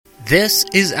This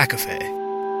is ACOFAE.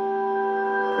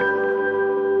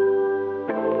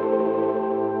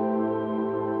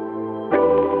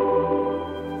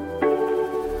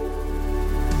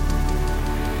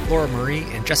 Laura Marie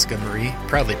and Jessica Marie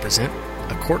proudly present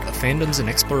A Court of Fandoms and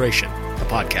Exploration, a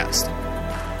podcast.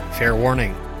 Fair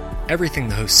warning, everything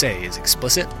the hosts say is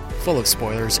explicit, full of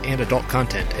spoilers and adult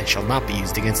content, and shall not be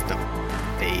used against them.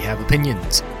 They have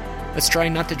opinions. Let's try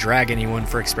not to drag anyone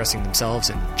for expressing themselves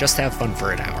and just have fun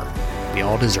for an hour. We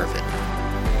all deserve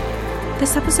it.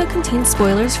 This episode contains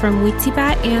spoilers from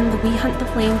Weetzie-Bat and the We Hunt the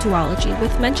Flame duology,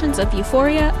 with mentions of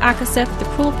Euphoria, ACOFAE, The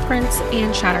Cruel Prince,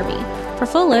 and Shatter Me. For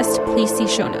full list, please see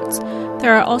show notes.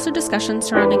 There are also discussions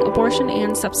surrounding abortion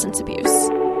and substance abuse.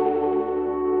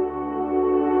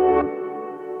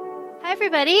 Hi,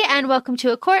 everybody, and welcome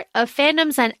to A Court of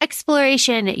Fandoms and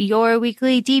Exploration, your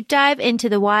weekly deep dive into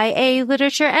the YA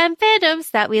literature and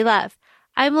fandoms that we love.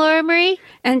 I'm Laura Marie.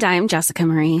 And I'm Jessica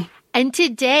Marie. And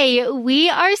today we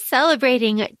are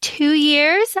celebrating 2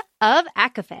 years of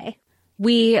ACOFAE.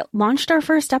 We launched our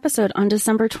first episode on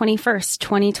December 21st,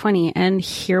 2020, and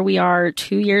here we are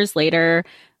 2 years later,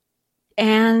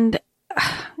 and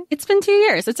it's been 2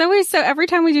 years. It's always so, every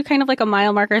time we do kind of like a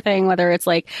mile marker thing, whether it's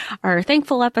like our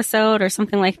thankful episode or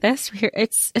something like this,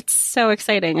 it's so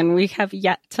exciting, and we have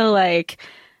yet to like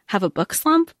have a book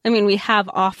slump. I mean, we have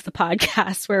off the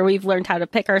podcast where we've learned how to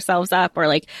pick ourselves up, or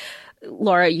like,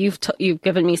 Laura, you've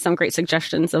given me some great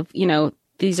suggestions of, you know,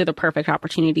 these are the perfect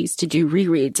opportunities to do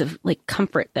rereads of like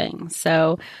comfort things.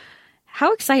 So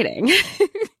how exciting.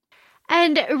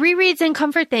 And rereads and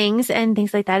comfort things and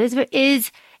things like that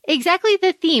is exactly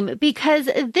the theme, because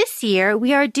this year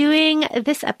we are doing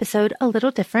this episode a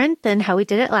little different than how we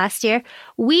did it last year.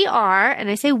 We are, and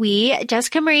I say we,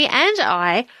 Jessica Marie and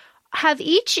I, have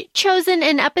each chosen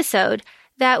an episode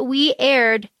that we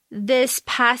aired this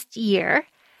past year.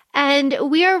 And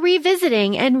we are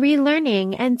revisiting and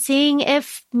relearning and seeing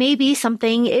if maybe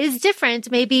something is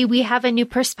different. Maybe we have a new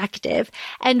perspective,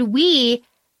 and we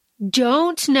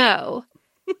don't know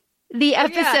the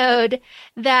episode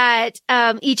that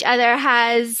each other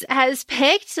has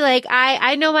picked. Like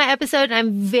I know my episode, and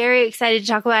I'm very excited to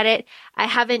talk about it. I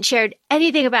haven't shared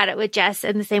anything about it with Jess,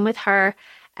 and the same with her.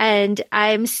 And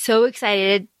I'm so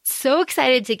excited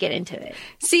to get into it.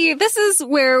 See, this is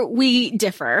where we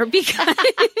differ, because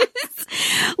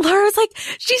Laura's like,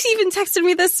 she's even texted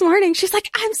me this morning. She's like,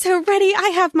 I'm so ready.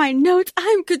 I have my notes.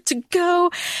 I'm good to go.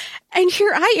 And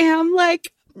here I am,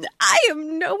 like, I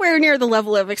am nowhere near the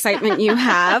level of excitement you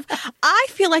have. I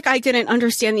feel like I didn't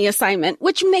understand the assignment,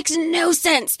 which makes no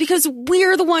sense because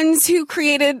we're the ones who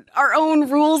created our own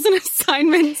rules and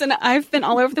assignments, and I've been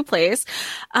all over the place.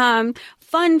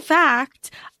 Fun fact,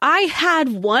 I had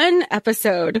one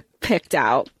episode picked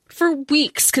out for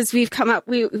weeks because we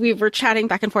were chatting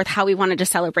back and forth how we wanted to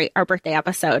celebrate our birthday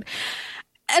episode.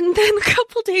 And then a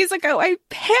couple days ago, I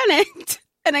panicked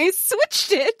and I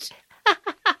switched it.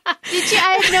 Did you?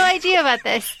 I had no idea about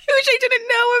this. Which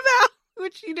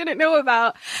you didn't know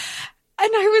about. And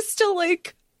I was still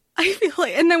like, I feel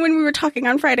like, and then when we were talking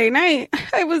on Friday night,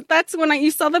 that's when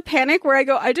you saw the panic where I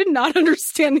go, I did not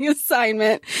understand the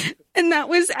assignment. And that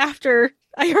was after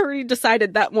I already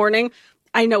decided that morning,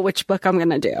 I know which book I'm going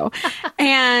to do.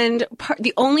 And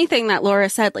the only thing that Laura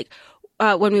said, like,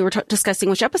 when we were discussing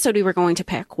which episode we were going to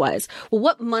pick was, well,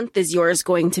 what month is yours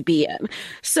going to be in?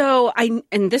 So and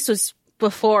this was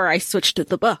before I switched to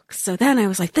the book. So then I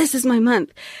was like, this is my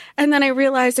month. And then I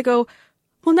realized, I go,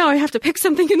 well, now I have to pick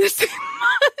something in the same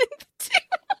month too.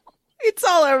 It's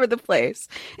all over the place.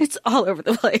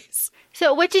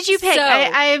 So what did you pick?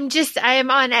 I am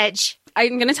on edge.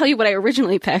 I'm going to tell you what I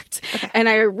originally picked. Okay. And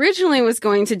I originally was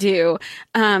going to do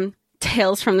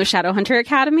Tales from the Shadowhunter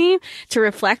Academy to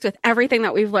reflect with everything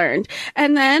that we've learned.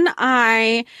 And then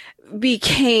I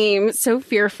became so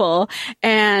fearful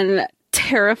and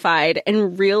terrified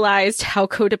and realized how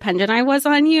codependent I was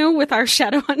on you with our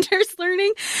Shadowhunters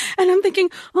learning. And I'm thinking,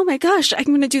 oh my gosh, I'm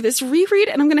going to do this reread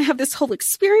and I'm going to have this whole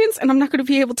experience and I'm not going to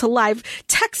be able to live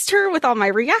text her with all my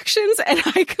reactions. And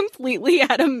I completely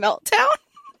had a meltdown.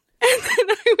 And then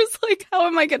I was like, how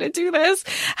am I going to do this?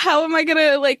 How am I going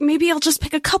to, like, maybe I'll just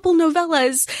pick a couple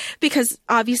novellas, because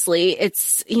obviously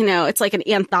it's, you know, it's like an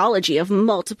anthology of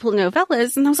multiple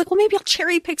novellas. And I was like, well, maybe I'll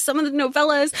cherry pick some of the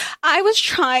novellas. I was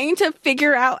trying to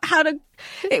figure out how to,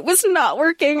 it was not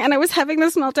working. And I was having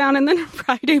this meltdown. And then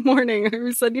Friday morning,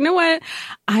 I said, you know what?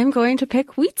 I'm going to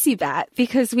pick Weetzie-Bat,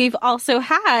 because we've also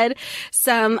had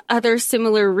some other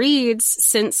similar reads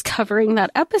since covering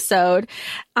that episode,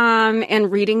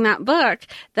 and reading that book,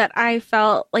 that I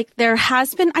felt like there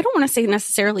has been, I don't want to say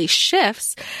necessarily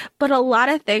shifts, but a lot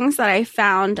of things that I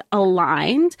found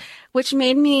aligned which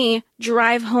made me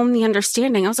drive home the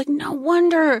understanding. I was like, no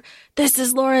wonder this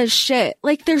is Laura's shit.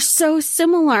 Like, they're so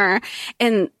similar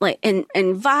in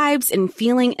vibes and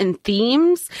feeling and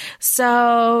themes.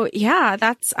 So yeah,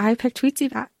 I picked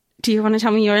Weetzie Bat. Do you want to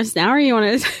tell me yours now, or you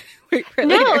want to wait for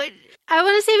later? No, I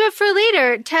want to save it for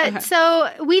later. Okay. So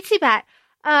Weetzie Bat.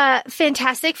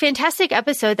 Fantastic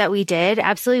episode that we did.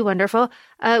 Absolutely wonderful.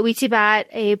 Weetzie Bat,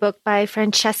 a book by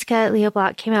Francesca Leo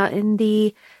Block, came out in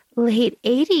the late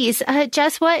 80s.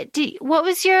 Jess, what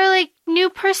was your new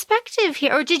perspective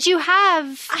here? Or did you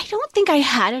have? I don't think I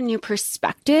had a new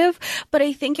perspective, but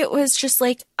I think it was just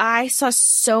I saw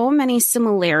so many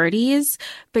similarities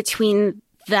between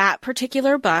that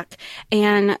particular book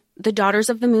and the Daughters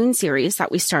of the Moon series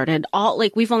that we started.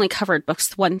 We've only covered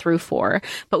books 1 through 4,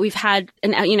 but we've had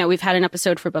an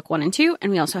episode for book 1 and 2,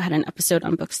 and we also had an episode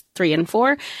on books 3 and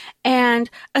 4. And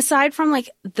aside from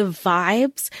the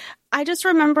vibes, I just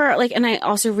remember and I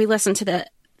also re-listened to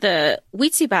the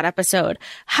Weetzie Bat episode,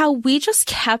 how we just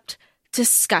kept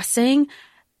discussing.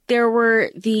 There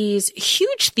were these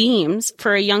huge themes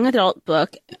for a young adult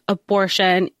book: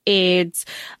 abortion, AIDS,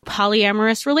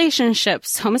 polyamorous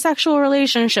relationships, homosexual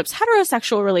relationships,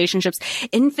 heterosexual relationships,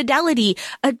 infidelity,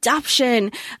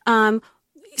 adoption,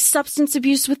 substance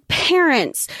abuse with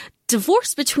parents,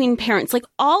 divorce between parents,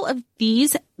 all of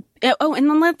these. Oh, and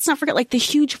then let's not forget the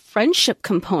huge friendship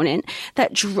component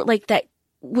that that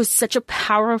was such a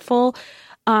powerful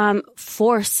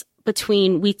force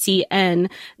between Weetzie and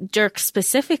Dirk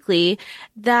specifically,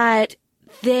 that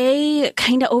they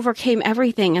kind of overcame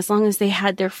everything as long as they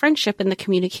had their friendship and the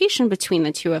communication between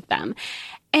the two of them.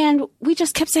 And we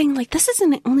just kept saying, this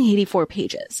isn't only 84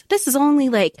 pages. This is only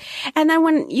and then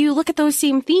when you look at those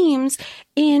same themes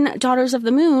in Daughters of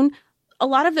the Moon, a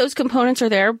lot of those components are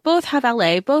there. Both have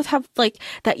LA, both have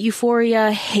that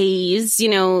euphoria haze,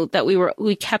 that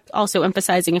we kept also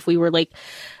emphasizing if we were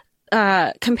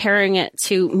comparing it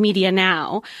to media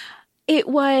now. It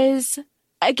was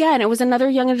another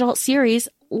young adult series,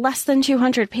 less than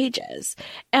 200 pages.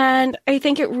 And I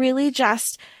think it really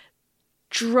just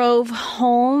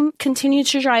continued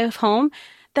to drive home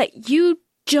that you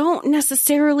don't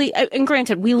necessarily, and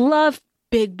granted, we love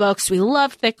big books, we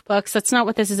love thick books. That's not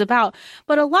what this is about.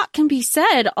 But a lot can be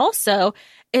said also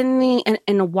in the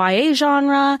YA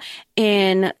genre,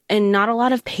 in not a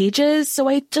lot of pages. So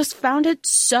I just found it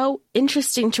so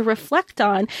interesting to reflect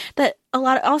on that a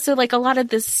lot of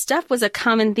this stuff was a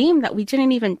common theme that we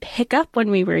didn't even pick up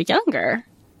when we were younger.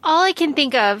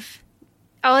 Yes,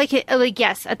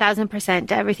 1,000%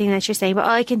 to everything that you're saying, but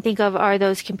all I can think of are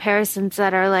those comparisons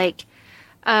that are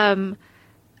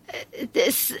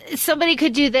somebody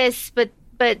could do this, but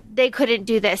they couldn't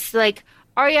do this.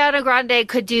 Ariana Grande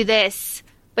could do this,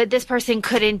 but this person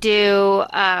couldn't do,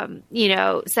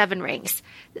 7 Rings,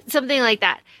 something like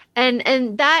that.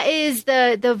 And that is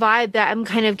the vibe that I'm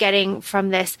kind of getting from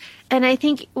this. And I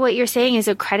think what you're saying is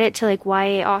a credit to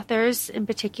YA authors in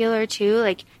particular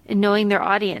too, and knowing their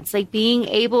audience, being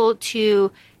able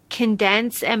to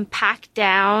condense and pack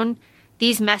down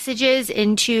these messages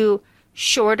into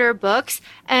shorter books.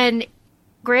 And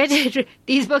granted,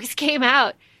 these books came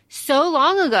out so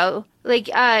long ago.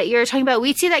 You're talking about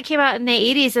Weetzie that came out in the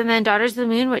 80s, and then Daughters of the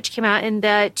Moon, which came out in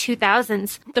the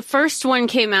 2000s. The first one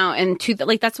came out in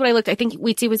that's what I looked. I think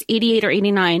Weetzie was 88 or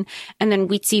 89, and then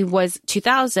Weetzie was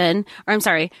 2000. Or I'm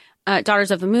sorry,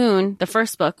 Daughters of the Moon, the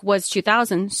first book, was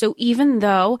 2000. So even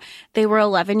though they were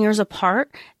 11 years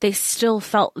apart, they still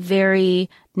felt very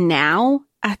now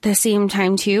at the same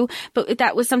time too. But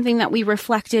that was something that we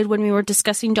reflected when we were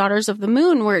discussing Daughters of the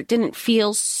Moon, where it didn't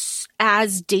feel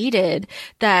as dated,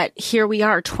 that here we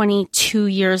are 22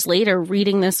 years later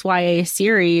reading this YA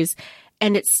series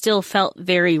and it still felt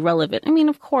very relevant. I mean,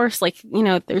 of course,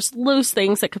 there's those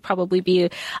things that could probably be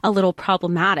a little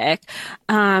problematic.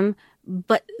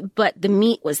 But the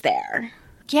meat was there.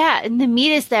 Yeah. And the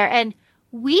meat is there. And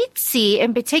Weetzie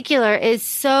in particular is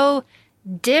so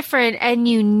different and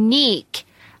unique.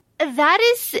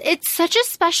 It's such a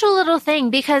special little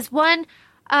thing because one,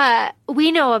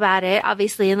 we know about it,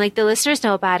 obviously, and the listeners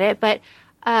know about it, but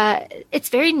it's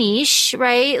very niche,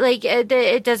 right?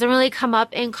 It doesn't really come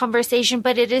up in conversation,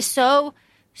 but it is so,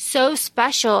 so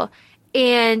special.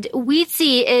 And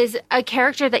Weetzie is a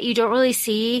character that you don't really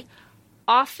see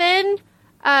often. You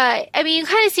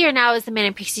kind of see her now as the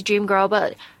Manic Pixie Dream Girl,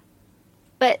 but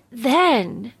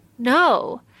then,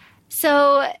 no.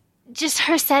 So just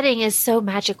her setting is so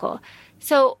magical.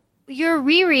 So your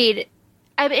reread,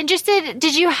 I'm interested,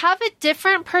 did you have a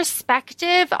different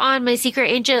perspective on My Secret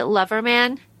Agent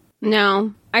Loverman?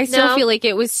 No. I still feel like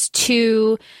it was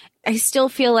too... I still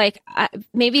feel like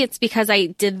maybe it's because I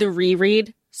did the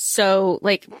reread so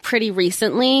like pretty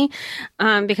recently,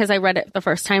 because I read it the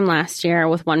first time last year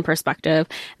with one perspective,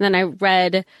 and then I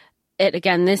read it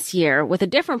again this year with a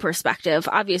different perspective,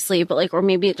 obviously, but like, or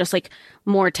maybe just like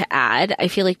more to add. I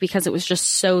feel like because it was just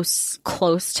so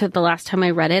close to the last time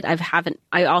I read it,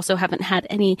 I also haven't had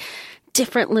any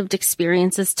different lived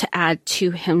experiences to add to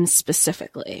him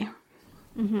specifically.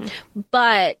 Mm-hmm.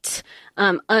 But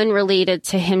unrelated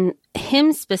to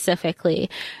him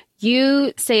specifically,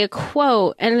 you say a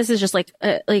quote, and this is just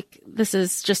this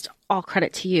is just all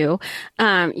credit to you.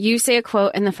 You say a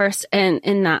quote in the first,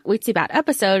 in that Weetsy Bat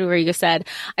episode where you said,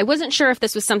 I wasn't sure if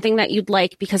this was something that you'd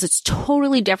like because it's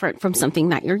totally different from something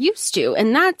that you're used to.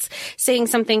 And that's saying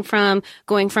something from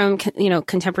going from,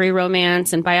 contemporary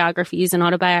romance and biographies and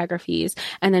autobiographies,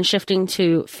 and then shifting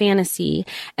to fantasy.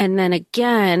 And then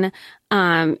again,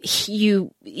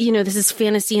 this is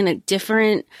fantasy in a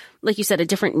different, like you said, a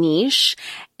different niche.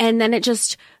 And then it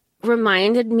just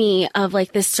reminded me of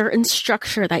like this certain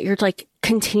structure that you're like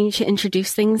continue to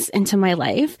introduce things into my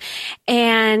life.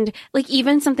 And like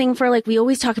even something for like, we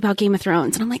always talk about Game of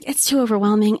Thrones and I'm like, it's too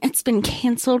overwhelming. It's been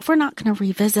canceled. We're not going to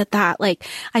revisit that. Like,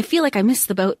 I feel like I missed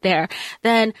the boat there.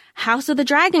 Then House of the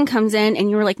Dragon comes in and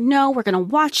you were like, no, we're going to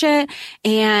watch it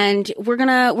and we're going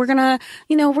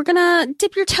to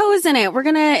dip your toes in it. We're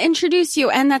going to introduce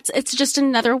you. And it's just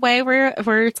another way where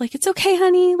it's like, it's okay,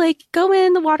 honey. Like go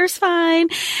in, the water's fine.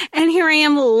 And here I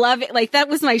am loving, like that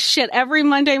was my shit every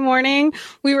Monday morning.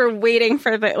 We were waiting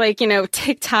for the,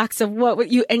 TikToks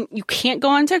of you can't go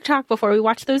on TikTok before we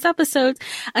watch those episodes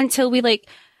until we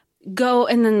go,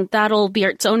 and then that'll be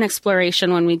its own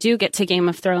exploration when we do get to Game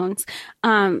of Thrones.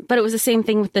 But it was the same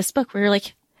thing with this book where you're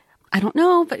like, I don't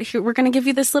know, but we're going to give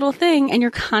you this little thing, and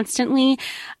you're constantly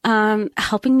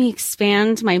helping me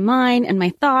expand my mind and my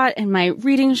thought and my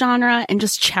reading genre and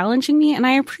just challenging me. And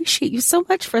I appreciate you so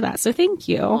much for that. So thank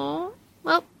you. Aww.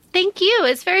 Well, thank you.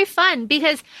 It's very fun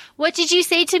because what did you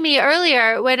say to me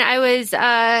earlier when I was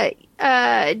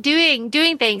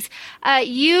doing things?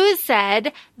 You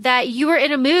said that you were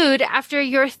in a mood after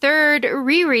your third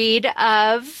reread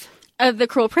of The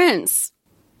Cruel Prince.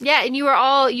 Yeah, and you were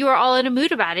all in a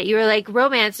mood about it. You were like,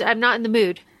 romance, I'm not in the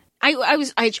mood. I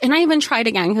even tried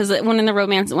again because one of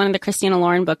the Christina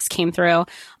Lauren books came through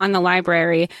on the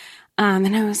library.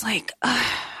 And I was like,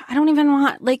 I don't even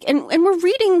want and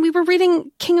we were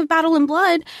reading King of Battle and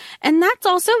Blood, and that's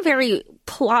also very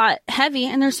plot heavy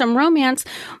and there's some romance,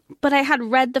 but I had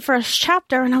read the first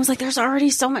chapter and I was like, there's already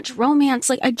so much romance.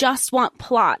 Like I just want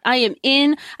plot. I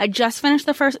just finished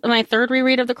my third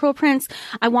reread of The Cruel Prince.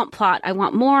 I want plot. I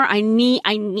want more. I need,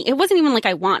 it wasn't even like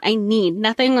I need,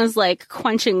 nothing was like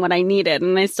quenching what I needed,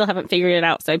 and I still haven't figured it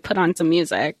out. So I put on some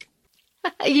music.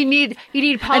 You need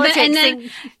politics. And then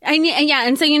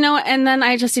and then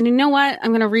I just, you know what?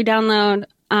 I'm going to re-download,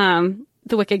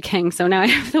 The Wicked King. So now I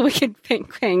have The Wicked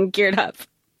King geared up.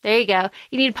 There you go.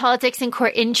 You need politics and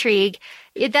court intrigue.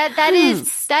 That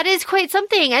is quite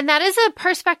something. And that is a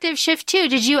perspective shift too.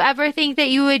 Did you ever think that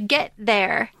you would get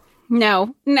there?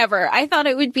 No, never. I thought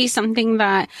it would be something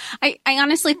that I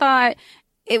honestly thought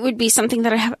it would be something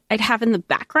that I'd have in the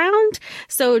background.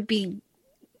 So it would be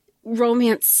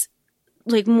romance,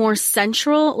 like more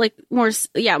central, more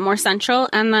central,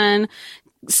 and then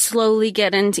slowly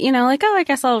get into, I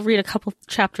guess I'll read a couple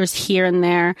chapters here and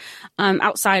there,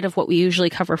 outside of what we usually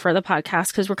cover for the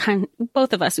podcast. Cause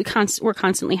both of us, we're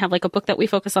constantly have like a book that we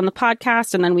focus on the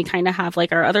podcast, and then we kind of have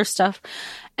like our other stuff.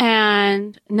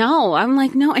 And no, I'm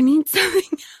like, no, I need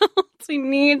something else. We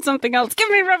need something else. Give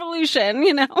me revolution,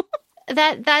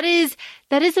 That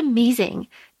is amazing.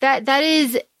 That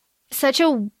is such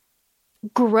a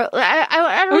growth.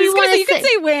 I don't even want to say. You can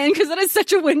say win because that is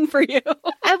such a win for you. But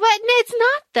it's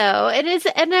not though. It is,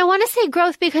 and I want to say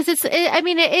growth because it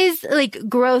is like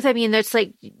growth. I mean, that's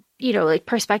like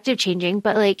perspective changing,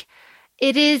 but like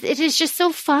it is just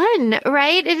so fun,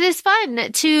 right? It is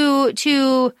fun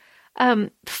to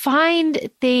find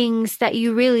things that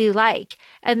you really like,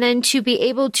 and then to be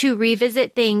able to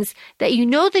revisit things that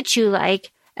that you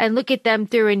like and look at them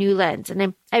through a new lens.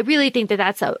 And I really think that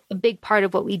that's a big part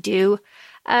of what we do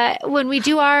when we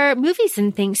do our movies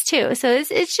and things too. So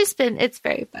it's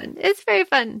very fun. It's very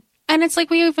fun. And it's like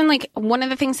we even one of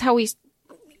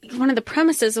the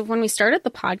premises of when we started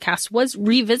the podcast was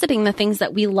revisiting the things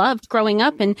that we loved growing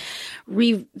up and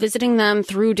revisiting them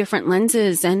through different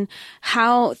lenses, and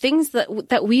how things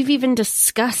that we've even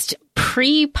discussed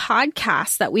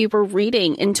pre-podcast that we were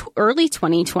reading in early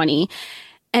 2020.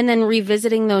 And then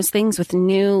revisiting those things with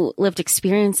new lived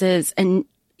experiences, and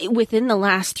within the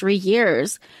last 3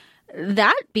 years,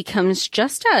 that becomes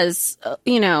just as,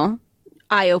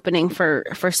 eye-opening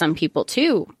for some people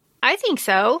too. I think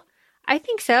so. I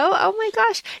think so. Oh my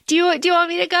gosh. Do you want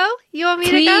me to go? You want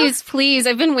me to go? Please.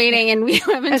 I've been waiting and we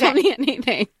haven't told me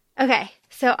anything. Okay.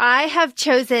 So I have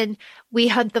chosen We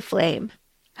Hunt the Flame.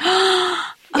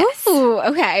 Yes. Oh,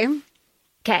 okay.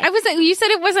 Okay. You said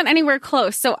it wasn't anywhere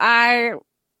close. So I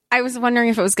was wondering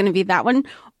if it was going to be that one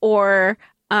or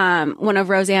one of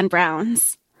Roseanne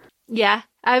Brown's. Yeah.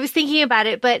 I was thinking about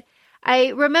it, but I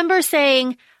remember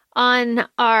saying on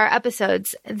our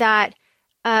episodes that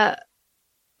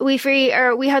We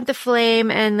Hunt the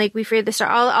Flame and like We Free the Star,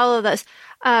 all of those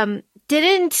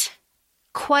didn't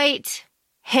quite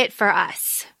hit for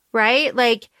us, right?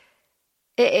 Like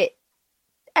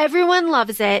everyone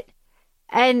loves it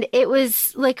and it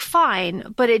was like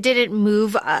fine, but it didn't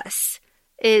move us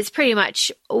is pretty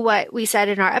much what we said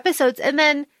in our episodes. And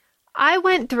then I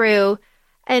went through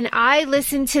and I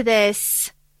listened to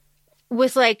this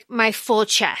with like my full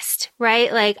chest,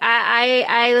 right? Like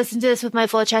I listened to this with my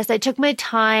full chest. I took my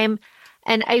time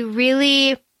and I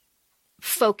really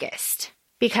focused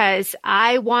because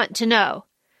I want to know.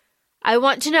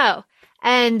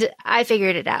 And I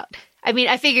figured it out. I mean,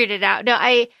 I figured it out. No,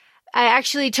 I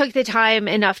actually took the time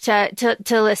enough to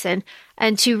listen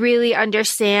and to really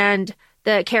understand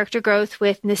the character growth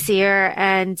with Nasir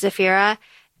and Zafira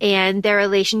and their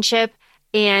relationship.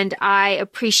 And I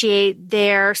appreciate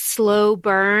their slow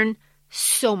burn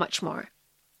so much more.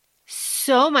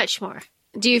 So much more.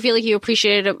 Do you feel like you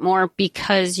appreciated it more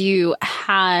because you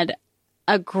had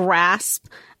a grasp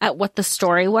at what the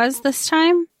story was this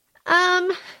time?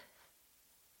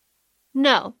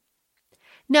 No,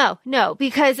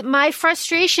 because my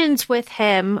frustrations with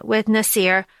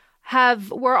Nasir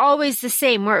were always the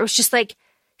same, where it was just like,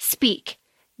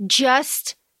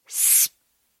 just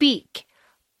speak.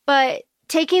 But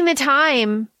taking the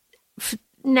time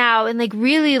now and like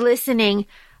really listening,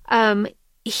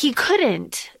 he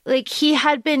couldn't. Like he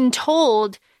had been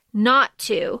told not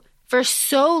to for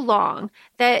so long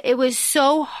that it was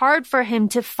so hard for him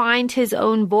to find his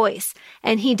own voice.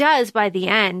 And he does by the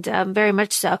end, very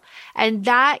much so. And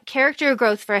that character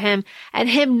growth for him and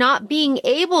him not being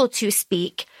able to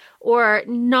speak or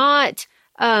not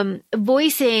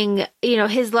voicing,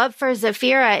 his love for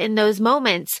Zafira in those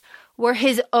moments were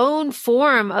his own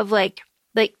form of like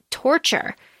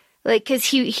torture. Like, cause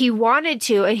he wanted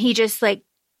to, and he just like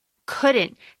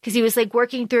couldn't, cause he was like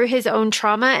working through his own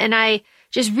trauma. And I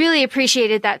just really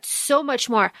appreciated that so much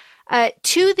more,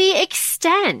 to the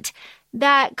extent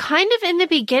that kind of in the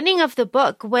beginning of the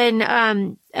book, when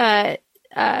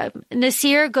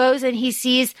Nasir goes and he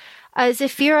sees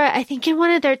Zafira, I think in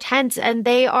one of their tents, and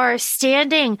they are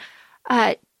standing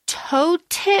toe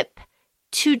tip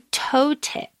to toe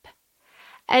tip.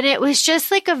 And it was just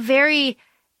like a very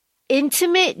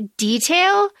intimate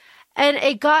detail. And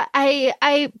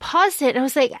I paused it and I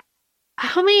was like,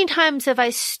 how many times have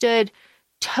I stood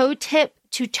toe tip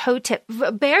to toe tip,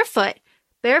 barefoot,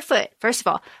 first of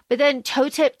all, but then toe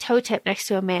tip next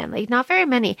to a man? Like, not very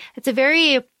many. It's a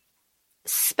very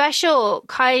special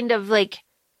kind of like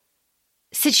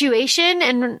situation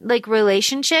and like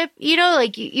relationship,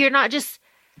 like you're not just,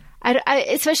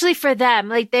 especially for them,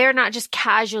 like they're not just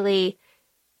casually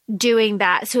doing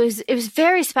that. So it was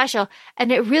very special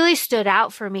and it really stood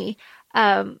out for me.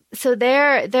 So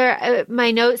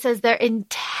my note says their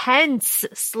intense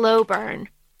slow burn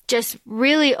just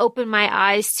really opened my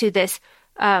eyes to this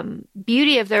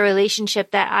beauty of their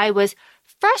relationship that I was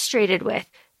frustrated with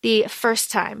the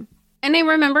first time. And I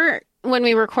remember when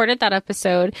we recorded that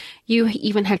episode, you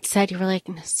even had said, you were like,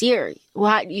 Nasir,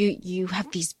 what you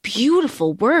have these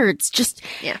beautiful words. Just,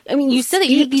 yeah. I mean, you said that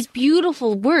you have these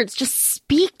beautiful words. Just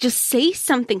speak, just say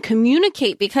something,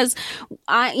 communicate, because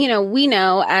we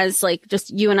know as like just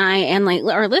you and I and like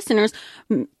our listeners,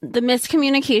 the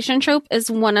miscommunication trope is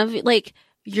one of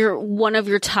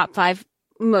your top 5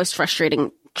 most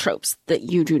frustrating tropes that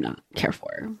you do not care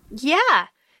for. Yeah.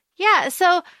 Yeah.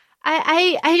 So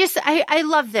I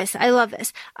love this. I love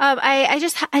this. I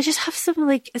just have some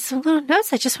little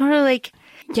notes. I just want to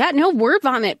yeah, no, word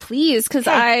vomit, please. Cause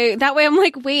that way I'm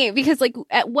like, wait, because like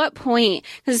at what point,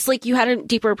 cause it's like you had a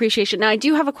deeper appreciation. Now I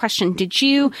do have a question. Did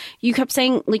you kept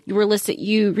saying like you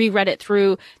reread it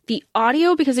through the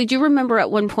audio? Because I do remember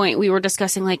at one point we were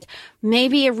discussing like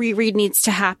maybe a reread needs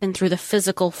to happen through the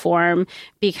physical form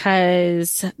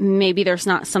because maybe there's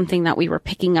not something that we were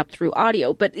picking up through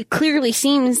audio, but it clearly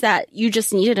seems that you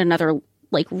just needed another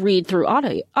read through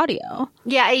audio.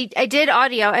 Yeah, I did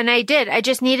audio and I did. I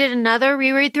just needed another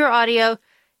reread through audio,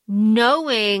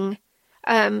 knowing,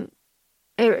 a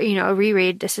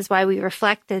reread. This is why we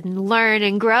reflect and learn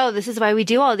and grow. This is why we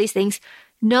do all these things.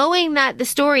 Knowing that the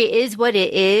story is what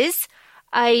it is,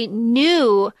 I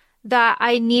knew that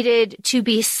I needed to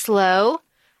be slow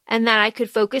and that I could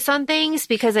focus on things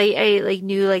because I like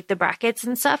knew like the brackets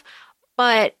and stuff.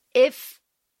 But if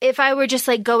I were just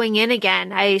like going in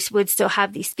again, I would still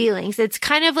have these feelings. It's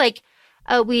kind of like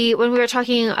when we were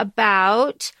talking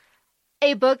about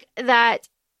a book that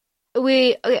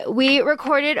we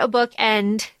recorded a book,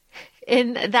 and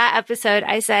in that episode,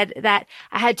 I said that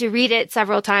I had to read it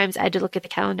several times. I had to look at the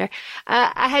calendar.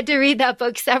 I had to read that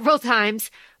book several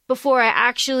times before I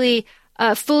actually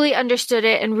fully understood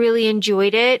it and really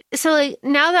enjoyed it. So like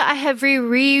now that I have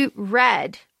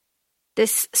reread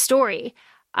this story,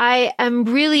 I am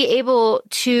really able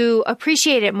to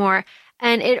appreciate it more.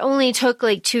 And it only took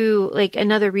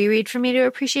another reread for me to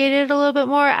appreciate it a little bit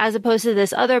more, as opposed to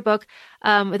this other book,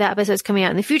 with episodes coming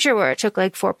out in the future where it took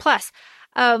like 4+.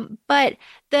 But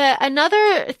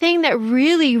another thing that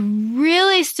really,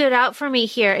 really stood out for me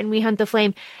here in We Hunt the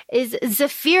Flame is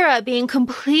Zafira being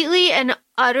completely and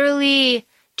utterly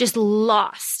just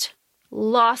lost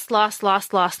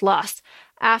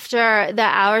after the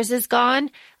hours is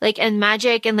gone, like, and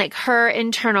magic and like her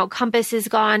internal compass is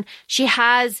gone. She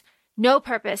has no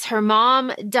purpose. Her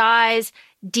mom dies.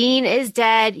 Dean is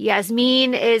dead.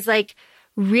 Yasmin is like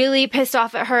really pissed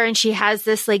off at her, and she has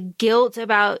this like guilt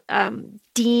about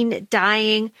Dean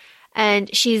dying,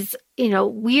 and she's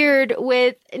weird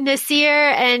with Nasir,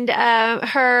 and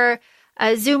her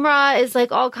Zumra is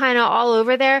like all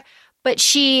over there, but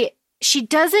she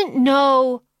doesn't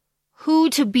know who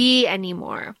to be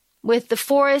anymore. With the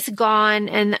forest gone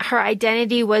and her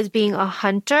identity was being a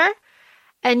hunter,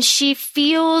 and she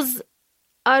feels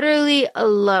utterly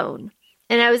alone.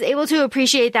 And I was able to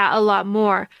appreciate that a lot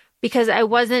more because I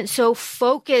wasn't so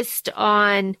focused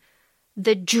on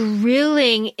the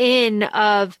drilling in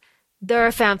of they're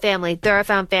a found family, they're a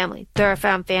found family, they're a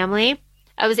found family.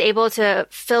 I was able to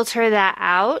filter that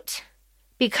out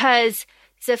because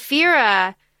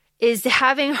Zafira is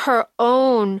having her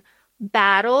own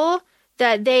battle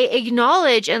that they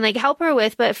acknowledge and like help her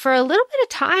with, but for a little bit of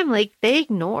time, like they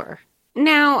ignore.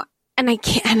 Now, I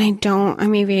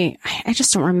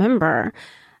just don't remember.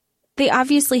 They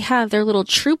obviously have their little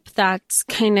troop that's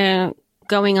kind of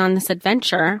going on this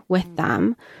adventure with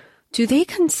them. Do they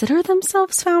consider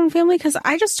themselves found family? Because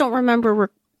I just don't remember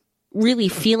really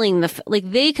feeling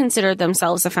they considered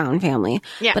themselves a found family.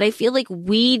 Yeah. But I feel like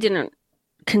we didn't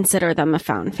consider them a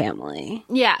found family.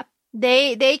 Yeah.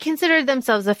 They considered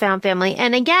themselves a found family.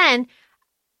 And again,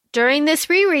 during this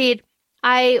reread,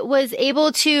 I was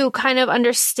able to kind of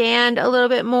understand a little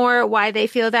bit more why they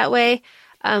feel that way,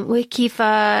 with Kifa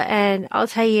and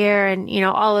Altair and,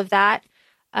 all of that.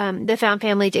 The found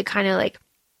family did kind of like,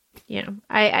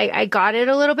 I got it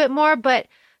a little bit more, but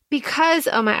because,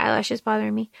 my eyelash is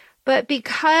bothering me, but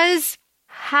because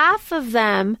half of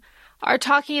them are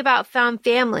talking about found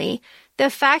family, the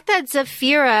fact that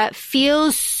Zafira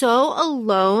feels so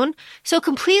alone, so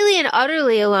completely and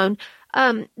utterly alone,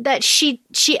 that she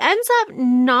ends up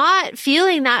not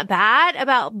feeling that bad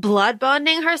about blood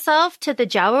bonding herself to the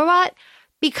Jawarat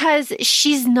because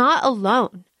she's not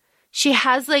alone. She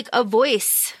has like a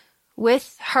voice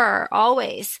with her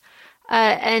always.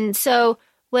 And so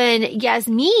when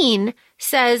Yasmin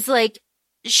says like,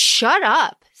 shut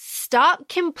up, stop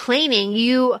complaining.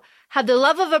 You have the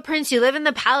love of a prince. You live in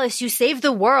the palace. You save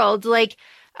the world. Like,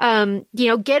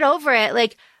 get over it.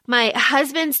 Like, my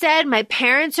husband's dead. My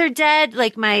parents are dead.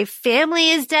 Like, my family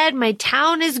is dead. My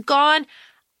town is gone.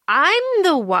 I'm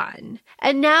the one.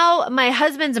 And now my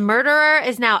husband's murderer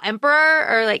is now emperor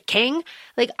or like king.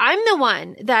 Like, I'm the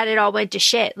one that it all went to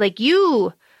shit. Like,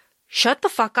 you shut the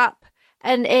fuck up.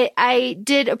 And I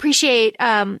did appreciate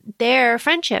their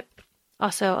friendship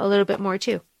also a little bit more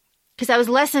too. Because I was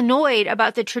less annoyed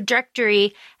about the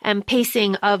trajectory and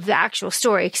pacing of the actual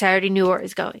story because I already knew where it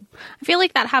was going. I feel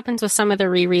like that happens with some of the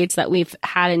rereads that we've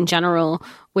had in general,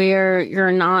 where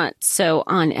you're not so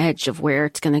on edge of where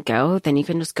it's going to go. Then you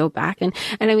can just go back. And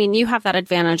I mean, you have that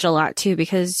advantage a lot too,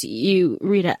 because you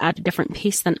read it at a different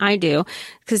pace than I do.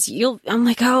 Because I'm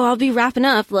like, oh, I'll be wrapping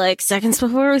up like seconds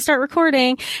before we start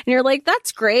recording. And you're like,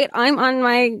 that's great. I'm on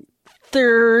my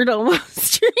third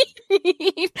almost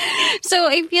reread. So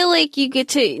I feel like you get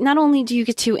to, not only do you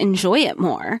get to enjoy it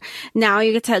more, now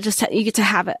you get to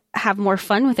have more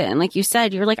fun with it. And like you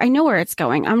said, you're like, I know where it's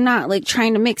going. I'm not like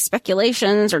trying to make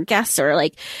speculations or guess or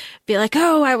like be like,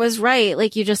 oh, I was right.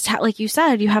 Like you just like you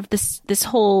said, you have this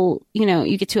whole,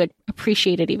 you get to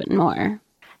appreciate it even more.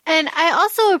 And I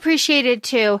also appreciated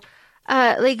too,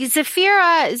 like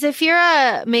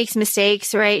Zafira makes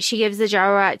mistakes, right? She gives the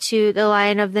Jawarat to the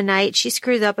Lion of the Night. She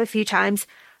screws up a few times,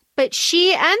 but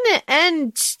she and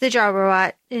the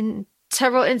Jawarat in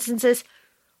several instances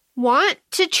want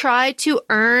to try to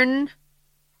earn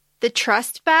the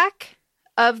trust back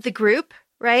of the group,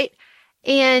 right?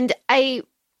 And I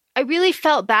really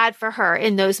felt bad for her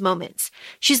in those moments.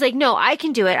 She's like, no, I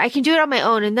can do it. I can do it on my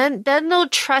own. And then they'll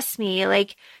trust me,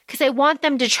 like, because I want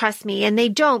them to trust me. And they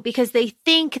don't, because they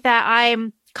think that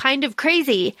I'm kind of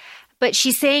crazy. But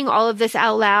she's saying all of this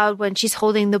out loud when she's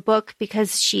holding the book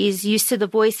because she's used to the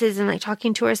voices and like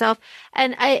talking to herself.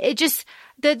 And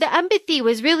the empathy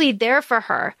was really there for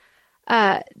her.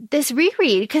 This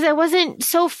reread, because I wasn't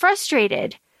so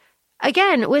frustrated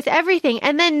again with everything.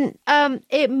 And then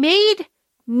it made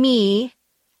me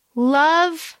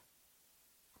love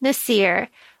Nasir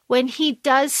when he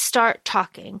does start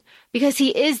talking, because he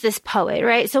is this poet,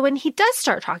 right? So when he does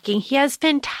start talking, he has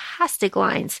fantastic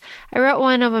lines. I wrote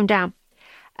one of them down.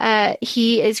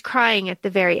 He is crying at the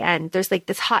very end. There's like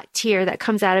this hot tear that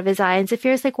comes out of his eye. And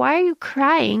Zafira's like, why are you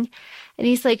crying? And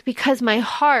he's like, because my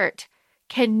heart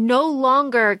can no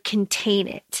longer contain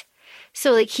it.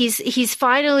 So like he's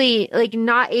finally like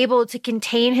not able to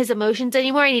contain his emotions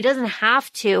anymore, and he doesn't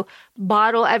have to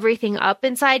bottle everything up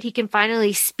inside. He can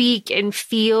finally speak and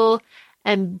feel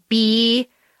and be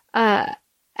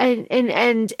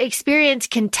and experience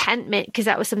contentment, because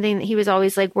that was something that he was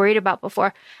always like worried about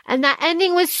before. And that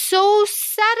ending was so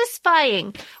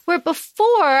satisfying, where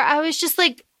before I was just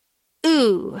like,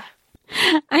 ooh.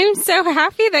 I'm so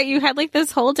happy that you had like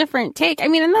this whole different take. I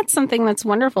mean, and that's something that's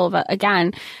wonderful about,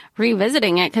 again,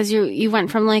 revisiting it, because you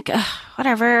went from like,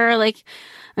 whatever, like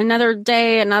another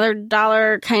day, another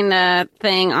dollar kind of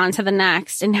thing onto the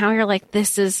next. And now you're like,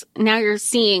 now you're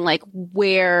seeing like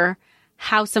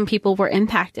how some people were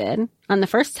impacted on the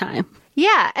first time.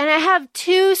 Yeah. And I have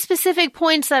two specific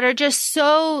points that are just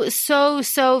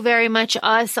so very much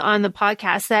us on the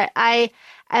podcast that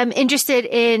I'm interested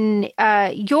in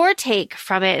your take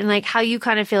from it and like how you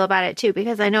kind of feel about it too,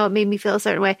 because I know it made me feel a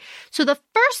certain way. So the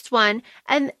first one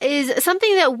is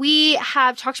something that we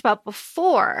have talked about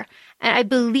before, and I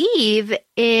believe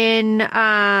in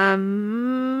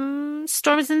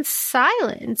Storms in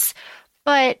Silence.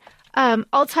 But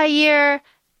Altair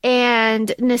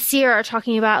and Nasir are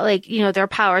talking about like, their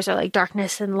powers are like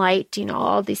darkness and light,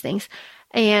 all of these things.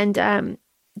 And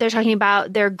they're talking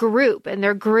about their group, and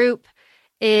their group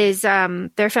is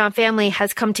their found family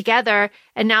has come together,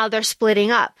 and now they're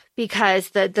splitting up because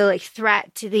the like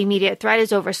threat to the immediate threat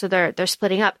is over. So they're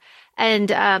splitting up, and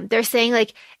they're saying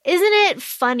like, isn't it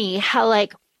funny how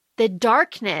like the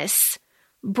darkness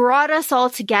brought us all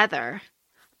together,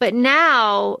 but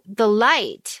now the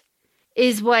light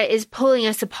is what is pulling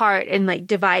us apart and like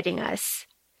dividing us.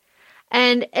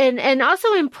 And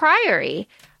also in Priory,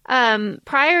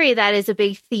 that is a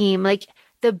big theme. Like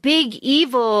the big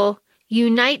evil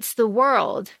unites the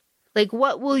world. Like,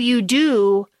 what will you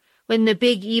do when the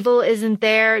big evil isn't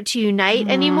there to unite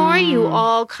anymore? You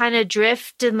all kind of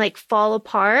drift and like fall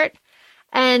apart.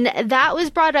 And that was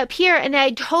brought up here. And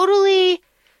I totally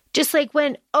just like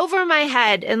went over my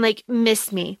head and like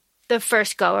missed me the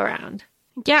first go around.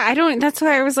 Yeah, that's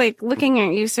why I was like looking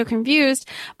at you so confused,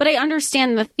 but I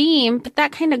understand the theme, but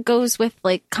that kind of goes with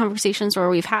like conversations where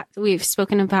we've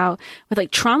spoken about with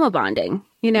like trauma bonding,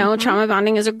 trauma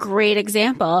bonding is a great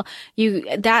example.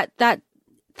 That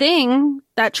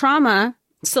trauma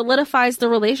solidifies the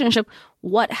relationship.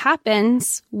 What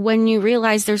happens when you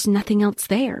realize there's nothing else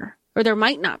there, or there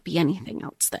might not be anything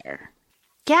else there?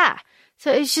 Yeah.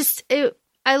 So it's just,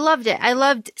 I loved it. I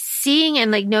loved seeing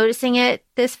and like noticing it.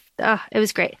 It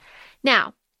was great.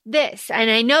 Now this, and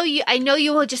I know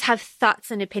you will just have thoughts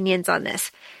and opinions on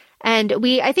this. And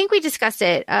I think we discussed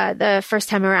it the first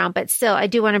time around, but still, I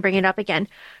do want to bring it up again.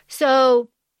 So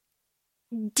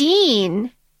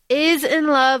Dean is in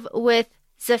love with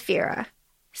Zafira.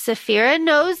 Zafira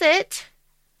knows it.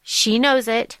 She knows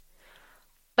it,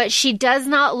 but she does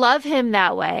not love him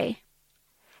that way.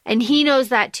 And he knows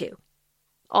that too.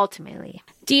 Ultimately,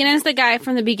 Dean is the guy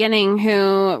from the beginning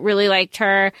who really liked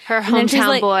her. Her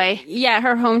hometown boy. Yeah,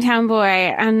 her hometown boy.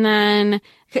 And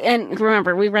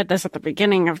remember, we read this at the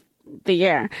beginning of the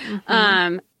year.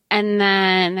 Mm-hmm. And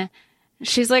then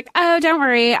she's like, oh, don't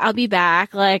worry, I'll be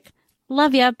back. Like,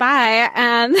 love ya, bye.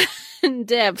 And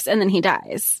dips, and then he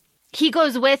dies. He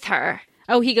goes with her.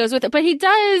 Oh, he goes with it. But he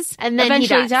does. And then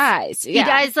eventually he dies. Yeah. He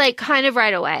dies like kind of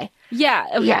right away. Yeah,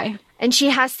 okay. Yeah. And she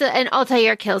has to, and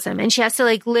Altair kills him, and she has to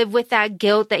like live with that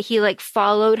guilt that he like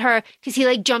followed her, because he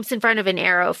like jumps in front of an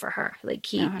arrow for her. Like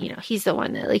he's the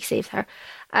one that like saves her.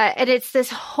 And it's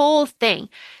this whole thing.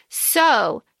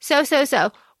 So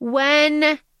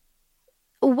when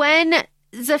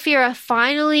Zafira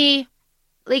finally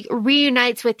like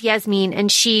reunites with Yasmin,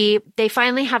 and they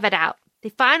finally have it out.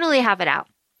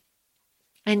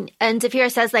 And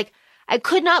Zafira says, like, I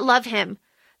could not love him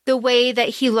the way that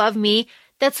he loved me.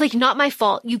 That's like not my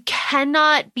fault. You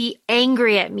cannot be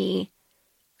angry at me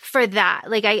for that.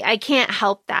 Like, I can't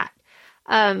help that.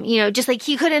 Just like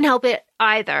he couldn't help it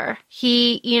either.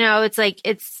 It's like,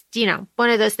 it's, one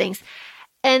of those things.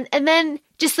 And then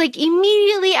just like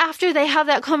immediately after they have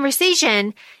that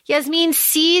conversation, Yasmin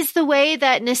sees the way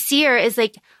that Nasir is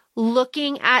like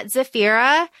looking at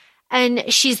Zafira, and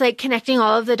she's like connecting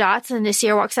all of the dots, and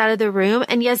Nasir walks out of the room,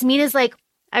 and Yasmin is like,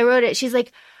 I wrote it. She's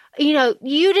like,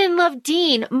 you didn't love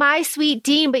Dean, my sweet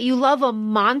Dean, but you love a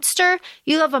monster.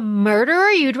 You love a murderer.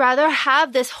 You'd rather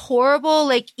have this horrible,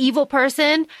 like evil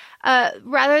person,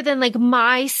 rather than like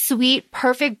my sweet,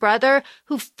 perfect brother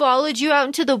who followed you out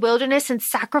into the wilderness and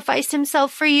sacrificed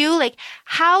himself for you. Like,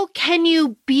 how can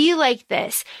you be like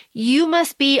this? You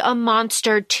must be a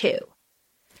monster too.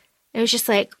 It was just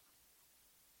like,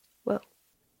 whoa.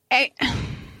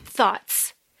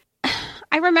 Thoughts.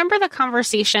 I remember the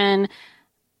conversation,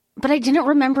 but I didn't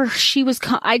remember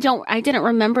I didn't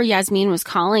remember Yasmin was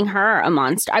calling her a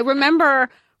monster. I remember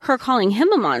her calling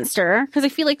him a monster because I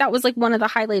feel like that was like one of the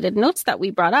highlighted notes that we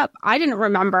brought up. I didn't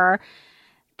remember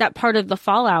that part of the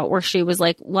fallout where she was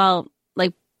like, well,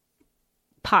 like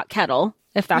pot kettle,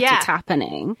 if that's what's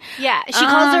happening. Yeah. She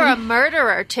calls her a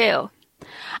murderer too.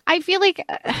 I feel like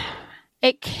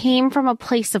it came from a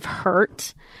place of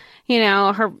hurt,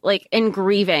 her like in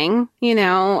grieving,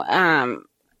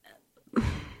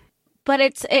 but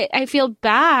I feel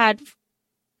bad,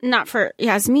 not for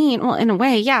Yasmin. Well, in a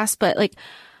way, yes, but like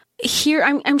here,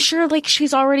 I'm sure like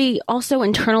she's already also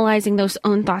internalizing those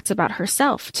own thoughts about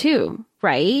herself too,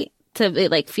 right? To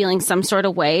like feeling some sort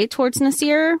of way towards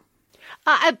Nasir.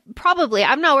 Probably.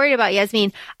 I'm not worried about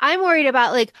Yasmin. I'm worried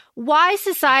about like why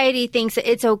society thinks that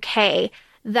it's okay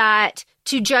that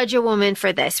to judge a woman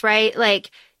for this, right?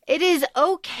 Like it is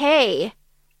okay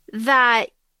that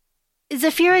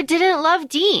Zafira didn't love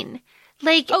Dean.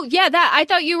 Like, oh yeah, that I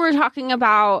thought you were talking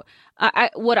about. I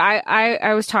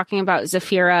was talking about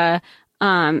Zafira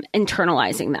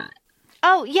internalizing that.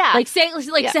 Oh yeah,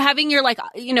 so having your like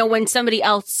when somebody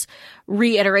else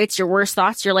reiterates your worst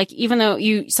thoughts, you're like, even though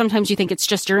sometimes you think it's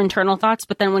just your internal thoughts,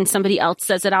 but then when somebody else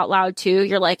says it out loud too,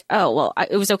 you're like, oh well,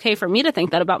 it was okay for me to think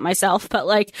that about myself, but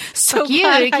like, so you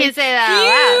can't say that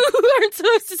out loud. You aren't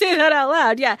supposed to say that out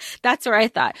loud. Yeah, that's where I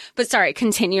thought. But sorry,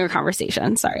 continue your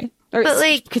conversation. Sorry. Or but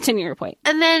like, continue your point.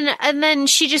 And then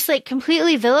she just like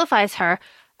completely vilifies her.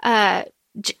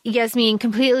 Yasmin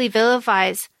completely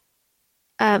vilifies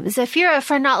Zafira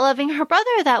for not loving her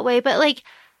brother that way. But like,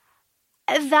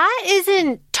 that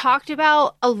isn't talked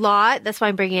about a lot. That's why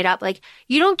I'm bringing it up. Like,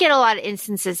 you don't get a lot of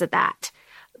instances of that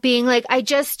being like, I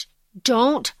just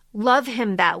don't love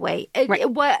him that way. Right.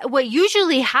 What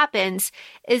usually happens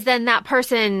is then that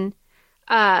person,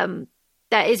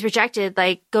 that is rejected,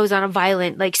 like goes on a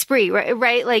violent like spree,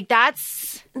 right? Like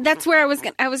that's where I was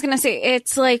gonna say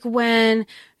it's like when,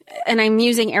 and I'm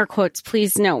using air quotes,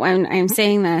 please note when I'm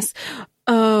saying this.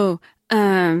 Oh,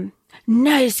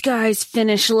 nice guys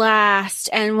finish last,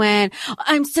 and when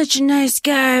I'm such a nice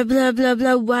guy, blah blah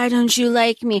blah. Why don't you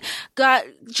like me? God,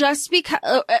 just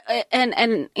because,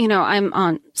 and I'm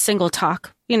on single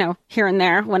talk, here and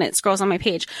there when it scrolls on my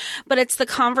page, but it's the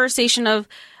conversation of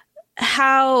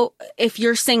how, if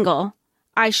you're single,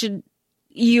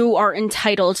 you are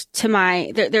entitled to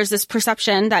there's this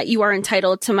perception that you are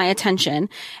entitled to my attention,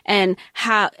 and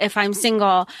how, if I'm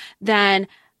single, then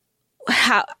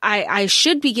how I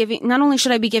should be giving, not only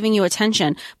should I be giving you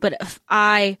attention, but if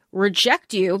I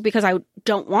reject you because I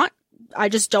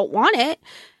just don't want it,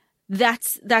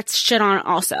 that's shit on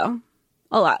also.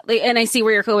 A lot. Like, and I see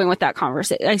where you're going with that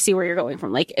conversation. I see where you're going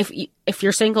from. Like, if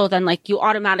you're single, then like you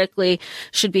automatically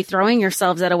should be throwing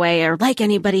yourselves that away, or like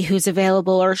anybody who's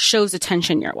available or shows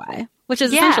attention your way, which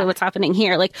is essentially what's happening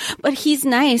here. Like, but he's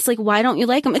nice. Like, why don't you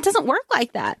like him? It doesn't work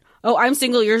like that. Oh, I'm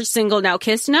single. You're single now.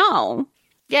 Kiss. No.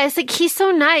 Yeah. It's like, he's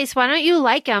so nice. Why don't you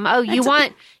like him? Oh, you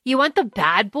want the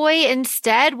bad boy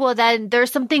instead? Well, then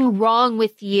there's something wrong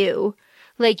with you.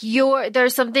 Like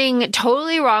there's something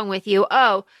totally wrong with you.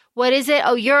 Oh, what is it?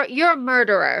 Oh, you're a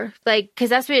murderer. Like, cause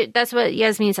that's what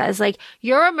Yasmin says. Like,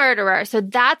 you're a murderer. So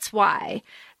that's why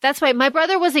my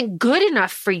brother wasn't good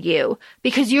enough for you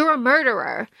because you're a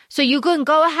murderer. So you can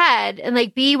go ahead and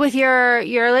like be with your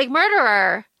like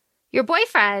murderer, your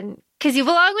boyfriend, cause you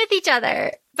belong with each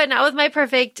other, but not with my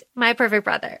perfect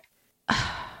brother.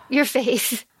 Your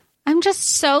face. I'm just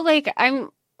so like, I'm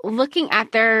looking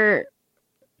at their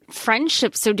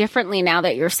friendship so differently now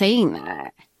that you're saying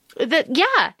that.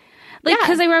 Yeah. Like,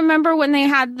 because I remember when they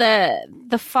had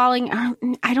the falling,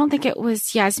 I don't think it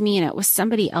was Yasmin, it was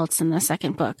somebody else in the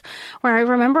second book, where I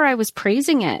remember I was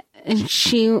praising it.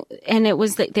 And it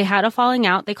was like they had a falling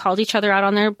out. They called each other out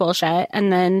on their bullshit,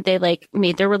 and then they like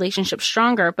made their relationship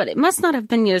stronger. But it must not have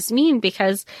been Yasmin,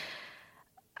 because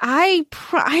I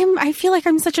feel like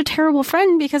I'm such a terrible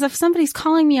friend, because if somebody's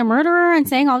calling me a murderer and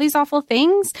saying all these awful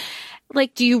things,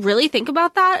 like, do you really think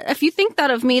about that? If you think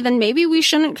that of me, then maybe we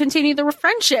shouldn't continue the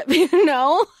friendship, you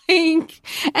know? Like,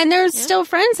 and they're still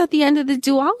friends at the end of the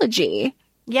duology.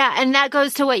 Yeah, and that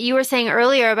goes to what you were saying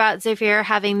earlier about Zafira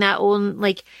having that own,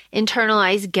 like,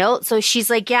 internalized guilt. So she's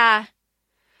like, yeah,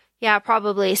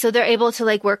 probably. So they're able to,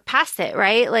 like, work past it,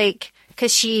 right? Like,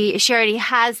 because she already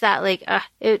has that, like,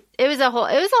 it was a whole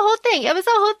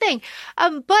thing.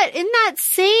 But in that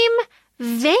same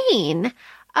vein,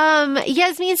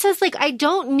 Yasmin says, like, I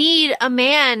don't need a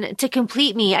man to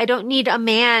complete me. I don't need a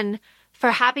man for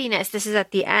happiness. This is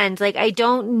at the end. Like, I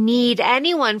don't need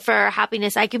anyone for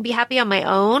happiness. I can be happy on my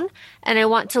own, and I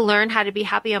want to learn how to be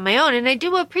happy on my own. And I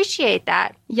do appreciate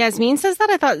that. Yasmin says that?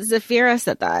 I thought Zafira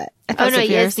said that.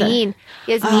 Yasmin.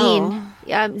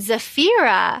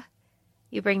 Zafira,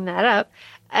 you bring that up.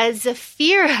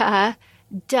 Zafira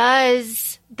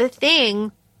does the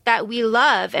thing that we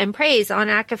love and praise on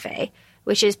ACOFAE,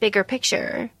 which is bigger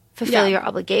picture, fulfill your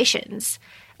obligations.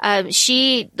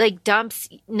 She like dumps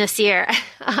Nasir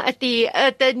at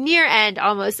the near end,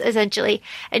 almost, essentially,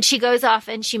 and she goes off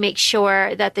and she makes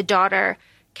sure that the daughter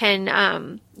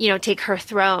can take her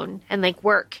throne and like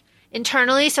work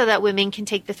internally so that women can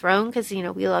take the throne, because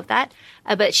we love that.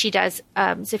 But she does.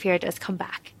 Zafira does come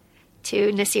back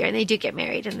to Nasir, and they do get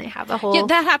married, and they have a whole.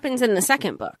 That happens in the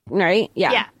second book, right?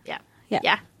 Yeah.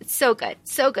 It's so good.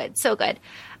 So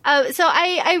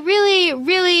I really,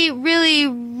 really, really,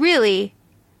 really,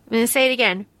 I'm going to say it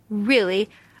again, really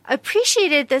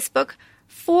appreciated this book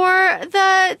for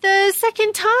the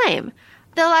second time.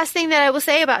 The last thing that I will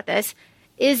say about this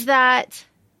is that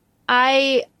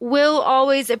I will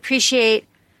always appreciate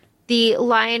the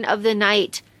Lion of the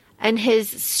Night and his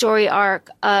story arc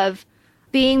of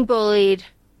being bullied,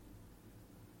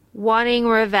 wanting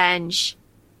revenge,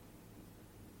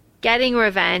 getting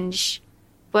revenge,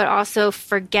 but also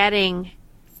forgetting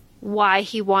why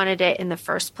he wanted it in the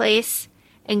first place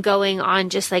and going on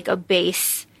just like a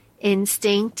base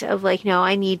instinct of like, no,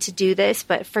 I need to do this,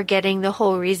 but forgetting the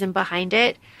whole reason behind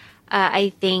it.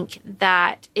 I think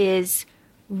that is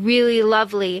really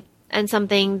lovely and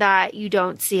something that you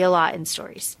don't see a lot in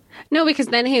stories. No, because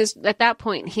then at that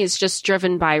point, he's just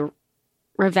driven by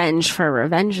revenge for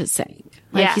revenge's sake.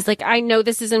 He's like, I know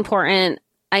this is important.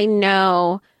 I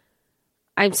know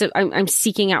I'm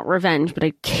seeking out revenge, but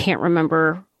I can't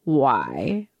remember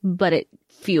why, but it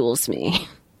fuels me.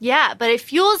 Yeah, but it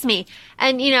fuels me.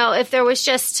 And, if there was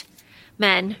just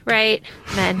men, right?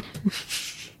 Men.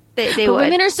 They would.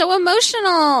 Women are so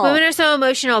emotional.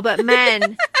 But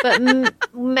men,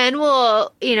 men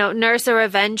will, nurse a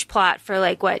revenge plot for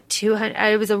like, what, 200,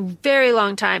 it was a very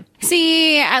long time.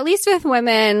 See, at least with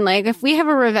women, like if we have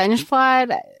a revenge plot,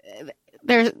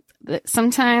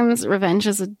 sometimes revenge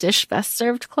is a dish best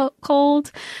served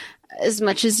cold, as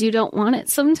much as you don't want it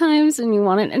sometimes and you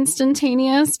want it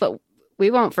instantaneous, but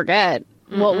we won't forget.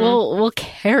 Mm-hmm. We'll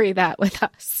carry that with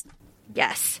us.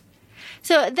 Yes.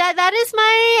 So that is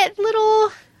my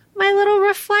little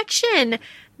reflection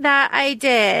that I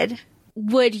did.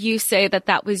 Would you say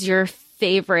that was your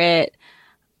favorite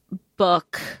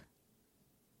book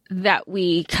that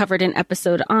we covered an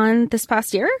episode on this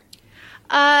past year?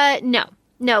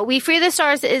 No, We Free the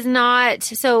Stars is not.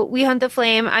 So We Hunt the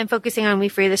Flame, I'm focusing on We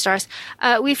Free the Stars.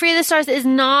 We Free the Stars is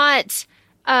not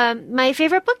my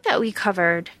favorite book that we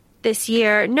covered this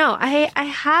year. No, I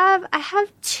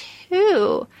have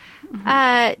two.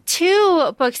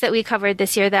 Two books that we covered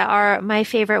this year that are my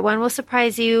favorite. One will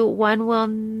surprise you, one will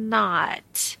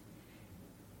not.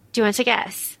 Do you want to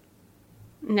guess?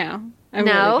 No. I'm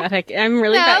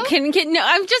really bad.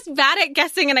 I'm just bad at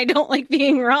guessing, and I don't like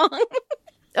being wrong.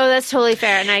 Oh, that's totally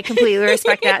fair, and I completely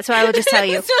respect that, so I will just tell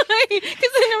you. Because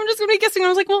then I'm just going to be guessing, and I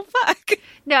was like, well, fuck.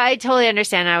 No, I totally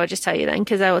understand. I would just tell you then,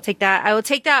 because I will take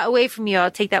that away from you. I'll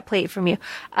take that plate from you.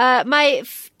 My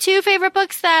two favorite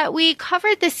books that we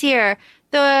covered this year,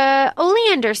 The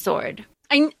Oleander Sword.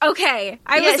 I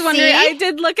was wondering. See? I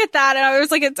did look at that, and I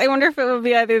was like, I wonder if it would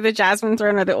be either the Jasmine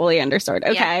Throne or the Oleander Sword.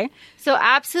 Okay. Yeah. So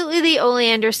absolutely the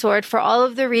Oleander Sword, for all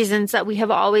of the reasons that we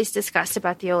have always discussed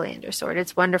about the Oleander Sword.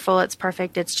 It's wonderful. It's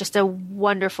perfect. It's just a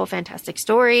wonderful, fantastic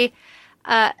story.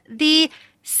 The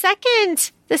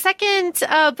second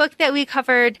book that we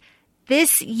covered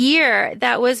this year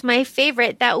that was my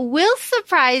favorite that will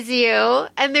surprise you,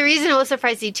 and the reason it will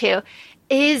surprise you too,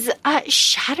 is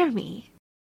Shatter Me.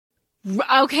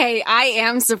 Okay, I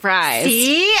am surprised.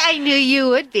 See? I knew you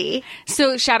would be.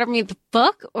 So Shatter Me, the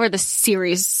book or the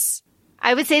series?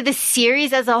 I would say the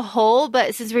series as a whole,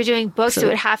 but since we're doing books, it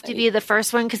would have to be the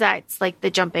first one because that's like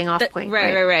the jumping off point.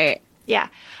 Right. Yeah.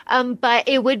 But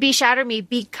it would be Shatter Me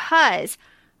because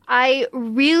I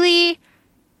really...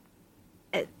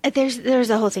 There's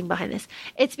a whole thing behind this.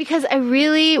 It's because I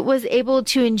really was able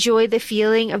to enjoy the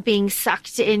feeling of being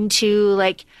sucked into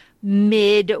like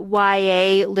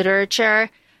mid-YA literature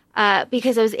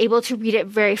because I was able to read it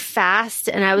very fast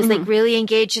and I was like really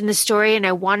engaged in the story and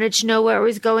I wanted to know where it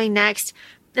was going next.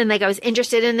 And like I was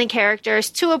interested in the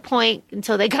characters to a point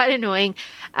until they got annoying.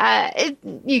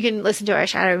 You can listen to our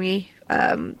Shatter Me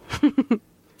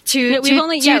two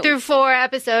through 4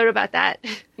 episode about that.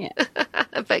 Yeah.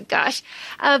 But gosh.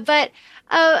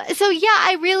 So yeah,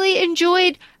 I really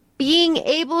enjoyed being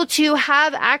able to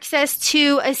have access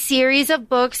to a series of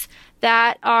books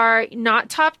that are not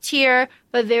top tier,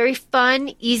 but very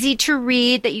fun, easy to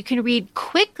read, that you can read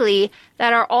quickly,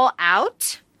 that are all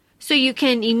out. So you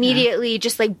can immediately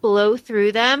just like blow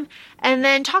through them and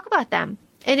then talk about them.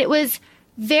 And it was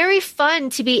very fun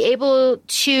to be able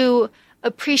to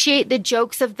appreciate the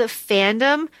jokes of the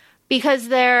fandom because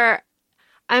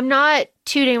I'm not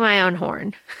tooting my own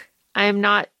horn. I am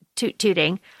not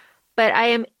tooting, but I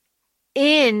am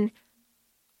in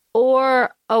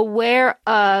or aware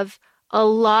of a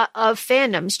lot of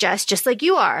fandoms, just like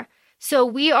you are. So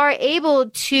we are able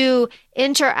to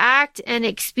interact and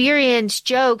experience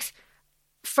jokes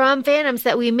from fandoms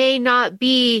that we may not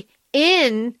be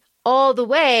in all the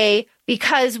way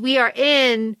because we are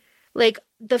in like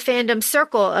the fandom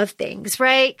circle of things,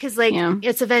 right? Because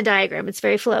it's a Venn diagram. It's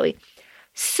very flowy.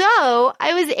 So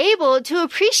I was able to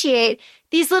appreciate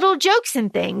these little jokes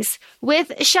and things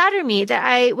with Shatter Me that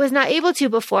I was not able to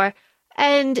before.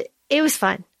 And it was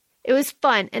fun. It was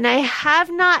fun. And I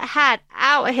have not had,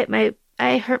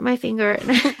 I hurt my finger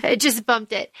and I just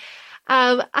bumped it.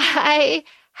 I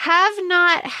have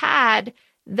not had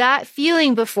that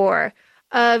feeling before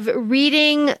of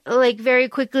reading like very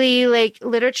quickly, like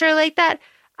literature like that.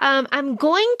 I'm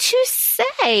going to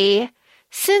say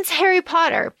since Harry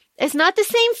Potter, it's not the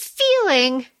same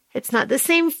feeling. It's not the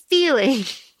same feeling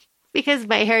because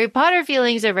my Harry Potter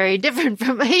feelings are very different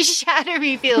from my Shatter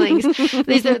Me feelings.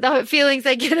 These are the feelings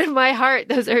I get in my heart.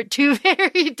 Those are two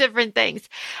very different things.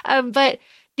 But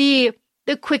the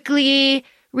quickly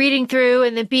reading through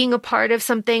and then being a part of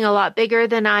something a lot bigger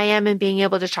than I am and being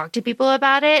able to talk to people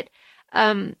about it,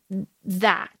 that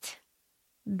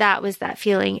was that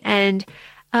feeling. And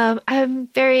I'm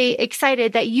very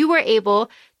excited that you were able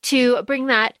to bring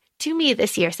that to me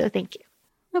this year. So thank you.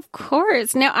 Of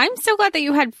course. Now, I'm so glad that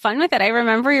you had fun with it. I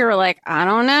remember you were like, I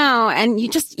don't know. And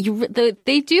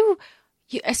they do,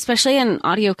 especially in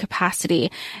audio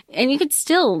capacity, and you could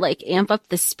still like amp up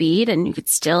the speed and you could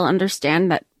still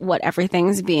understand that what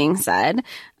everything's being said.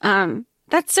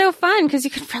 That's so fun because you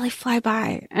could really fly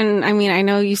by. And I mean, I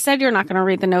know you said you're not going to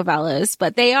read the novellas,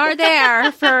 but they are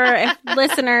there for if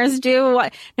listeners do.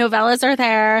 Novellas are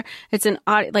there. It's an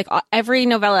audio, like every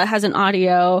novella has an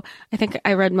audio. I think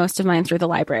I read most of mine through the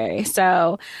library.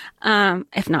 So,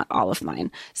 if not all of mine.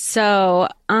 So,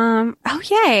 oh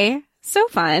yay. So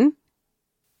fun.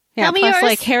 Yeah. Plus yours.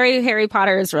 Like Harry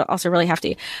Potter is also really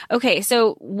hefty. Okay.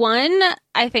 So one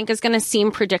I think is going to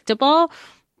seem predictable,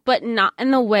 but not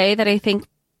in the way that I think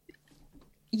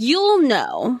you'll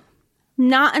know,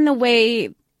 not in the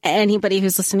way anybody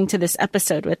who's listening to this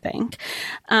episode would think.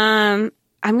 I'm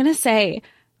going to say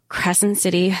Crescent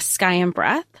City, Sky and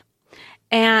Breath.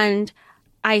 And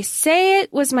I say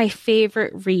it was my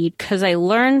favorite read because I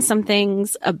learned some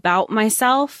things about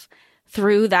myself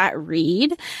through that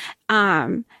read.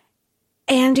 And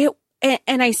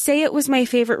I say it was my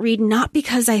favorite read, not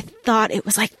because I thought it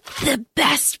was like the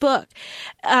best book.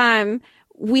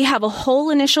 We have a whole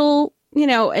initial,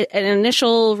 an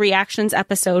initial reactions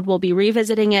episode. We'll be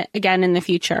revisiting it again in the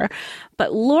future.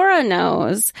 But Laura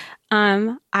knows,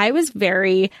 I was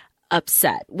very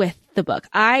upset with the book.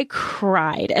 I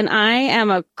cried, and I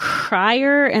am a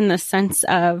crier in the sense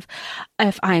of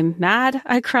if I'm mad,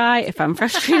 I cry. If I'm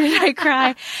frustrated, I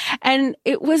cry. And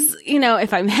it was,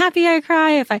 if I'm happy, I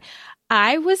cry.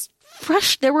 I was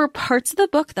frustrated. There were parts of the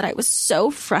book that I was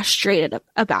so frustrated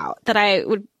about that I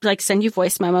would like send you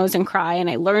voice memos and cry. And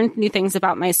I learned new things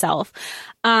about myself.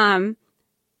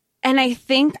 And I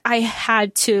think I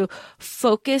had to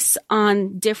focus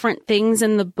on different things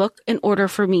in the book in order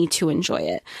for me to enjoy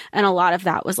it. And a lot of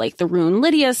that was like the Rune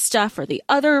Lydia stuff or the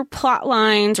other plot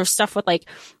lines or stuff with like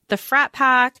the frat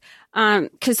pack.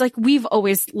 Cause like we've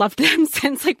always loved them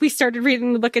since like we started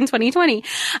reading the book in 2020.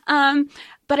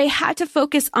 But I had to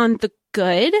focus on the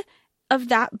good of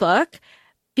that book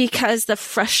because the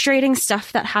frustrating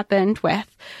stuff that happened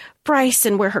with Bryce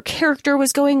and where her character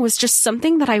was going was just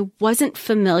something that I wasn't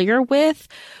familiar with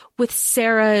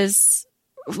Sarah's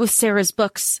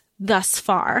books thus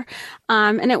far.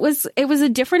 And it was a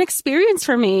different experience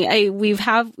for me. We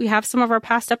have some of our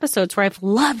past episodes where I've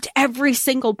loved every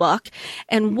single book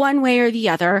in one way or the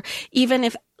other, even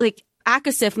if like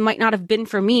ACOFAE might not have been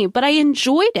for me, but I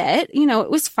enjoyed it. You know, it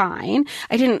was fine.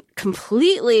 I didn't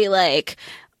completely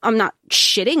I'm not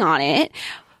shitting on it,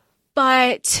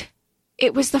 but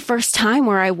it was the first time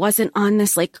where I wasn't on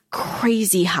this like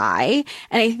crazy high.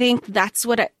 And I think that's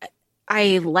what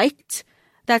I liked.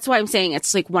 That's why I'm saying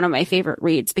it's like one of my favorite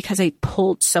reads because I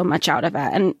pulled so much out of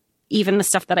it. And even the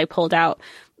stuff that I pulled out,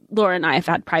 Laura and I have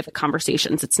had private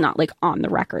conversations. It's not like on the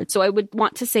record. So I would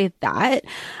want to say that.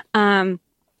 And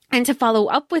to follow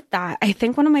up with that, I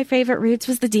think one of my favorite reads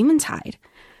was The Demon Tide.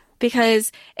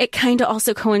 Because it kind of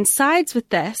also coincides with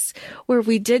this, where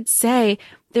we did say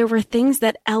there were things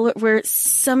that where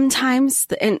sometimes,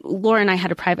 and Laura and I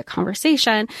had a private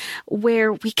conversation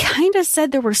where we kind of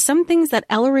said there were some things that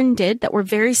Ellerin did that were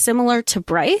very similar to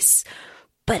Bryce,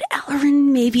 but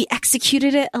Ellerin maybe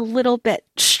executed it a little bit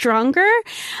stronger.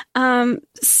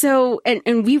 So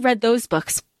we read those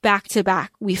books back to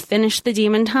back. We finished The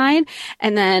Demon Tide,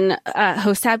 and then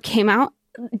Hosab came out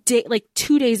like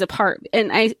 2 days apart.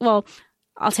 And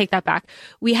I'll take that back.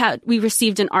 We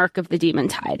received an arc of The Demon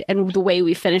Tide, and the way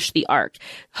we finished the arc,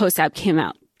 Hosab came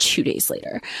out 2 days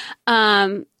later.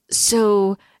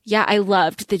 So yeah, I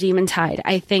loved The Demon Tide.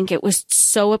 I think it was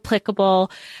so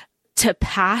applicable to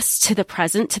past, to the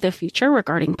present, to the future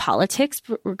regarding politics,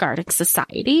 regarding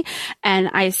society. And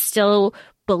I still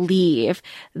believe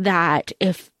that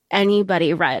if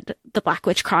anybody read the Black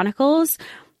Witch Chronicles,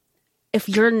 if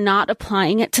you're not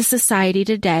applying it to society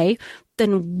today,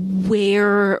 then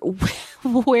where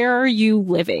are you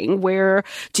living? Where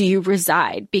do you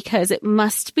reside? Because it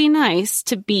must be nice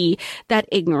to be that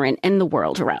ignorant in the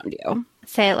world around you.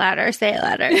 Say it louder. Say it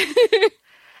louder.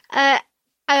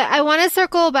 I want to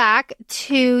circle back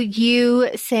to you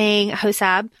saying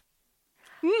Hosab.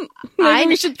 Maybe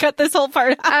we should cut this whole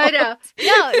part out.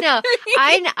 Oh, no.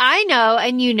 I know,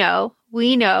 and you know,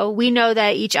 we know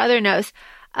that each other knows.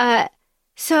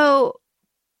 So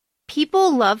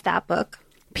people love that book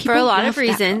for a lot of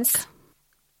reasons.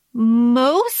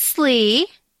 Mostly,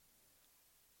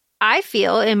 I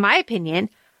feel, in my opinion,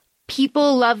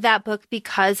 people love that book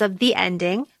because of the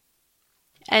ending.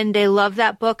 And they love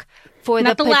that book for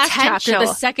Not the last potential. chapter,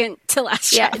 the second to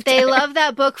last chapter. Yeah, they love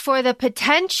that book for the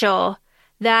potential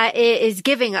that it is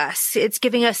giving us. It's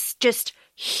giving us just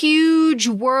huge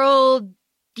world,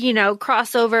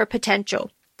 crossover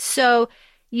potential. So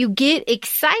you get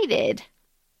excited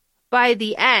by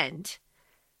the end,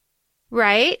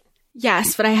 right?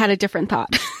 Yes, but I had a different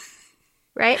thought.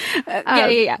 Right?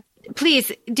 Yeah.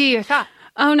 Please do your thought.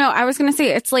 Oh, no, I was going to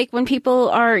say it's like when people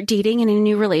are dating and in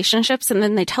new relationships and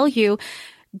then they tell you,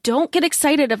 don't get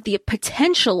excited of the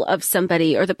potential of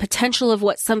somebody or the potential of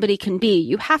what somebody can be.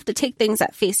 You have to take things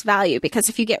at face value, because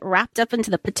if you get wrapped up into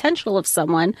the potential of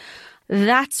someone,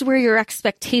 that's where your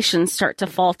expectations start to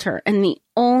falter. And the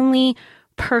only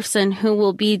person who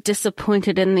will be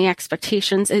disappointed in the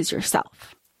expectations is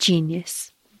yourself.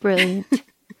 Genius. Brilliant.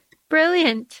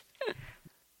 Brilliant.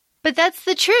 But that's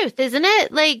the truth, isn't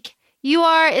it? Like, you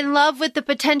are in love with the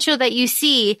potential that you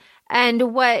see,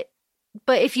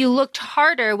 but if you looked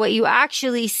harder, what you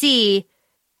actually see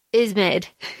is mid.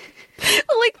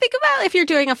 Like, think about if you're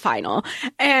doing a final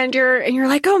and you're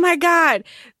like, oh my God,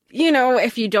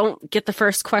 if you don't get the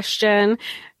first question,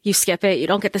 you skip it. You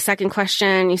don't get the second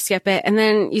question, you skip it. And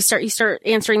then you start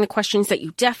answering the questions that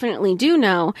you definitely do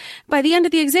know. By the end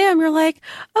of the exam, you're like,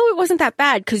 oh, it wasn't that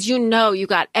bad, because you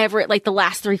got the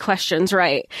last 3 questions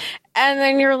right. And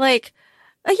then you're like,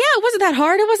 yeah, it wasn't that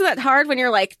hard. It wasn't that hard when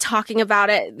you're like talking about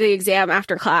it, the exam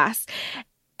after class.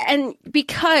 And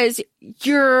because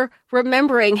you're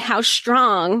remembering how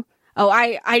strong,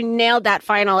 I nailed that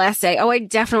final essay. Oh, I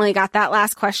definitely got that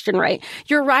last question right.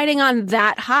 You're riding on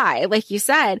that high. Like you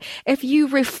said, if you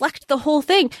reflect the whole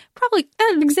thing, probably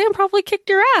that exam probably kicked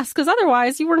your ass, because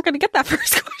otherwise you weren't going to get that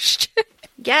first question.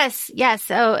 Yes.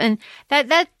 Oh, and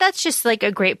that's just like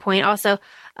a great point also.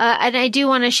 And I do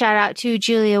want to shout out to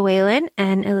Julia Whalen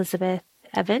and Elizabeth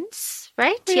Evans,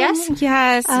 right? Yes.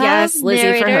 Yes.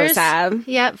 Lizzie for Hosab.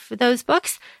 Yep. For those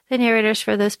books, the narrators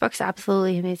for those books,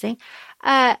 absolutely amazing.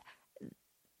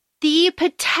 The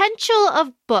potential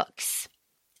of books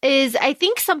is, I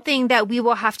think, something that we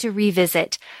will have to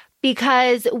revisit,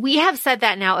 because we have said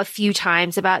that now a few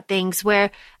times about things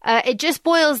where it just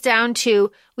boils down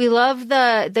to, we love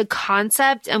the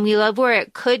concept and we love where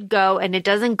it could go, and it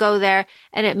doesn't go there,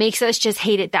 and it makes us just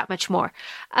hate it that much more.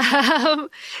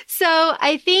 So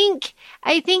I think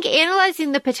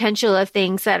analyzing the potential of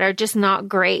things that are just not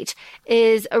great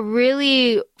is a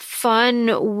really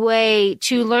fun way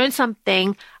to learn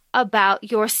something about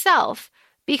yourself.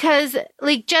 Because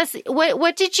like, Jess,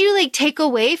 what did you like take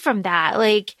away from that?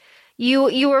 Like,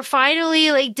 you were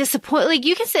finally like disappointed. Like,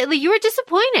 you can say like you were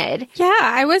disappointed. Yeah,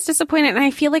 I was disappointed, and I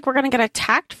feel like we're going to get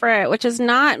attacked for it, which is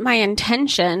not my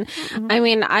intention. Mm-hmm. I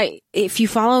mean, if you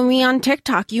follow me on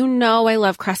TikTok, you know I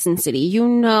love Crescent City. You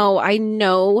know I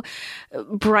know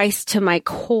Bryce to my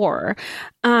core.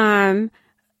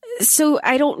 So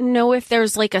I don't know if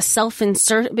there's like a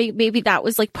self-insert. Maybe that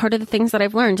was like part of the things that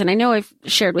I've learned. And I know I've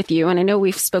shared with you, and I know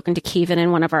we've spoken to Kevin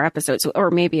in one of our episodes, or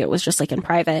maybe it was just like in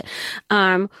private,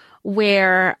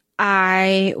 where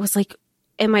I was like,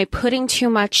 am I putting too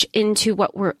much into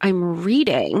what I'm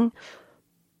reading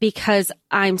because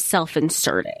I'm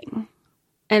self-inserting?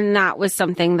 And that was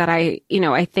something that I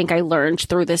think I learned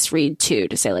through this read too,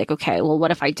 to say like, okay, well,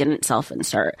 what if I didn't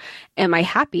self-insert? Am I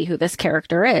happy who this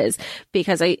character is?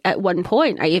 Because at one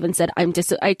point I even said,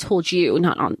 I told you,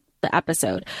 not on the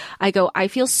episode, I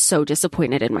feel so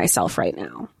disappointed in myself right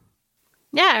now.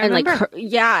 Yeah, I remember.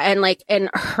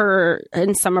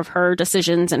 And some of her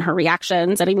decisions and her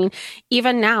reactions. And I mean,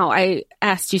 even now, I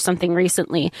asked you something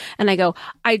recently, and I go,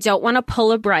 I don't want to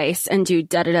pull a Bryce and do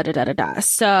da da da da da da.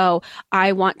 So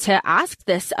I want to ask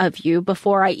this of you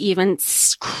before I even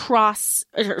cross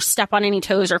or step on any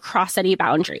toes or cross any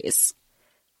boundaries.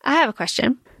 I have a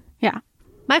question. Yeah,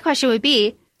 my question would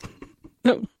be.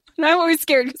 I'm always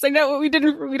scared because I know we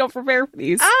don't prepare for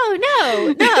these. Oh,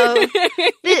 no.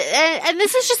 And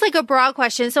this is just like a broad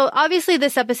question. So obviously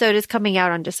this episode is coming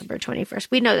out on December 21st.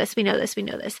 We know this.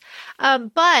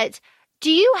 But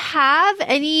do you have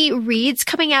any reads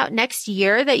coming out next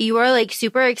year that you are like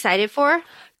super excited for?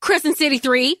 Crescent City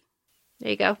 3.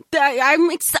 There you go. I'm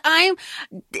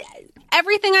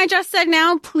everything I just said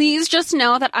now, please just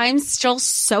know that I'm still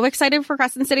so excited for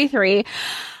Crescent City 3.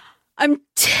 I'm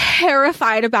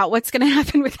terrified about what's going to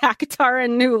happen with Akatar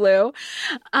and Nulu.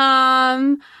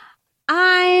 I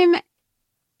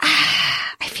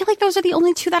feel like those are the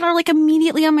only two that are like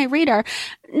immediately on my radar.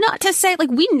 Not to say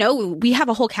like, we know we have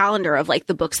a whole calendar of like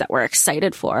the books that we're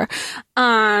excited for.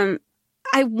 I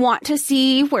want to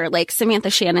see where like Samantha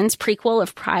Shannon's prequel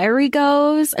of Priory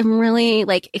goes. I'm really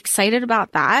like excited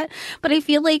about that. But I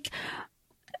feel like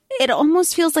it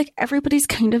almost feels like everybody's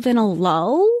kind of in a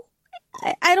lull.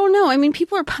 I don't know. I mean,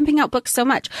 people are pumping out books so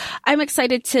much. I'm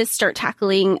excited to start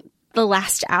tackling The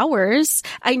Last Hours.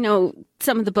 I know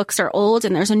some of the books are old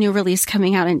and there's a new release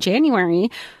coming out in January,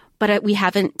 but we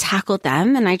haven't tackled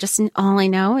them. And all I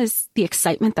know is the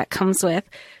excitement that comes with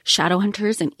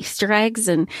Shadowhunters and Easter eggs,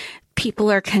 and people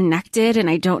are connected, and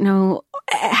I don't know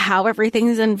how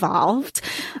everything's involved.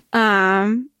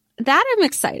 That I'm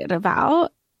excited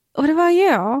about. What about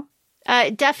you?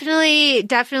 Definitely,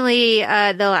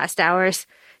 The Last Hours.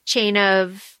 Chain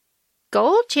of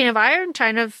Gold? Chain of Iron?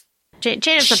 Chain of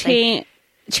something.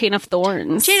 Chain of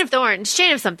Thorns. Chain of Thorns.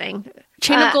 Chain of something.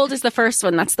 Chain of Gold is the first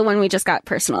one. That's the one we just got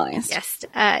personalized. Yes.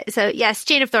 Yes,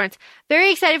 Chain of Thorns.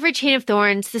 Very excited for Chain of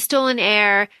Thorns, The Stolen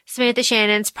Heir, Samantha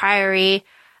Shannon's Priory.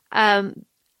 And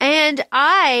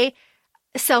I,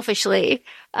 selfishly,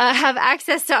 have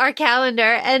access to our calendar,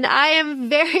 and I am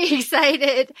very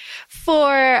excited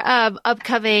for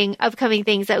upcoming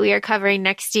things that we are covering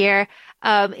next year,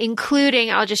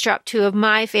 including, I'll just drop two of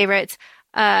my favorites,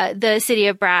 The City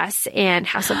of Brass and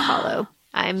House of Hollow.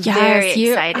 I'm very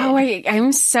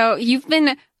excited. You've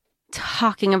been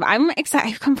talking about, I'm excited.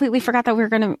 I completely forgot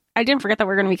that I didn't forget that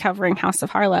we're going to be covering House of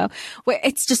Harlow.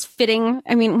 It's just fitting.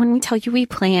 I mean, when we tell you we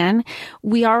plan,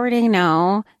 we already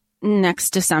know next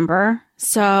December.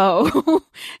 So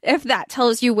if that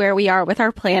tells you where we are with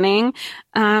our planning,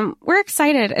 we're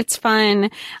excited. It's fun.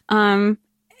 And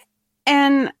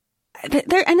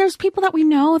there's people that we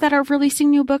know that are releasing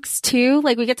new books too.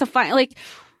 Like we get to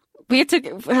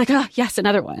oh yes,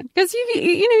 another one. Because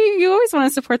you always want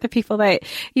to support the people that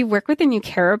you work with and you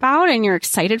care about and you're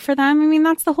excited for them. I mean,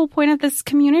 that's the whole point of this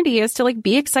community, is to like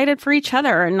be excited for each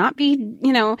other and not be,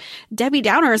 Debbie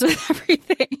Downers with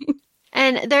everything.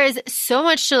 And there is so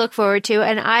much to look forward to,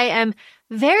 and I am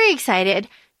very excited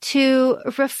to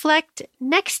reflect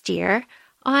next year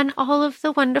on all of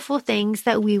the wonderful things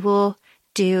that we will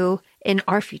do in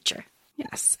our future.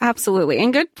 Yes, absolutely.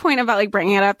 And good point about like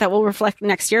bringing it up that will reflect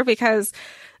next year, because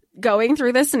going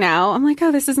through this now, I'm like,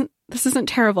 oh, this isn't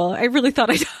terrible. I really thought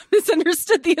I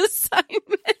misunderstood the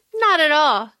assignment. Not at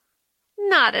all.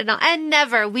 Not at all. And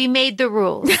never. We made the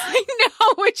rules. I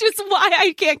know, which is why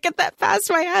I can't get that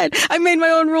past my head. I made my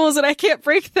own rules and I can't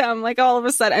break them. Like all of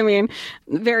a sudden, I mean,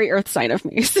 very earth sign of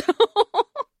me. So,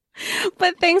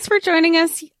 but thanks for joining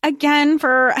us again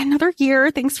for another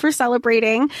year. Thanks for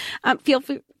celebrating.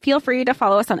 Feel free to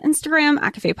follow us on Instagram,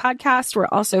 ACOFAE Podcast. We're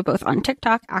also both on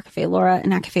TikTok, ACOFAE Laura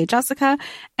and ACOFAE Jessica.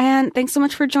 And thanks so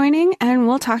much for joining, and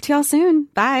we'll talk to y'all soon.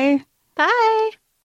 Bye. Bye.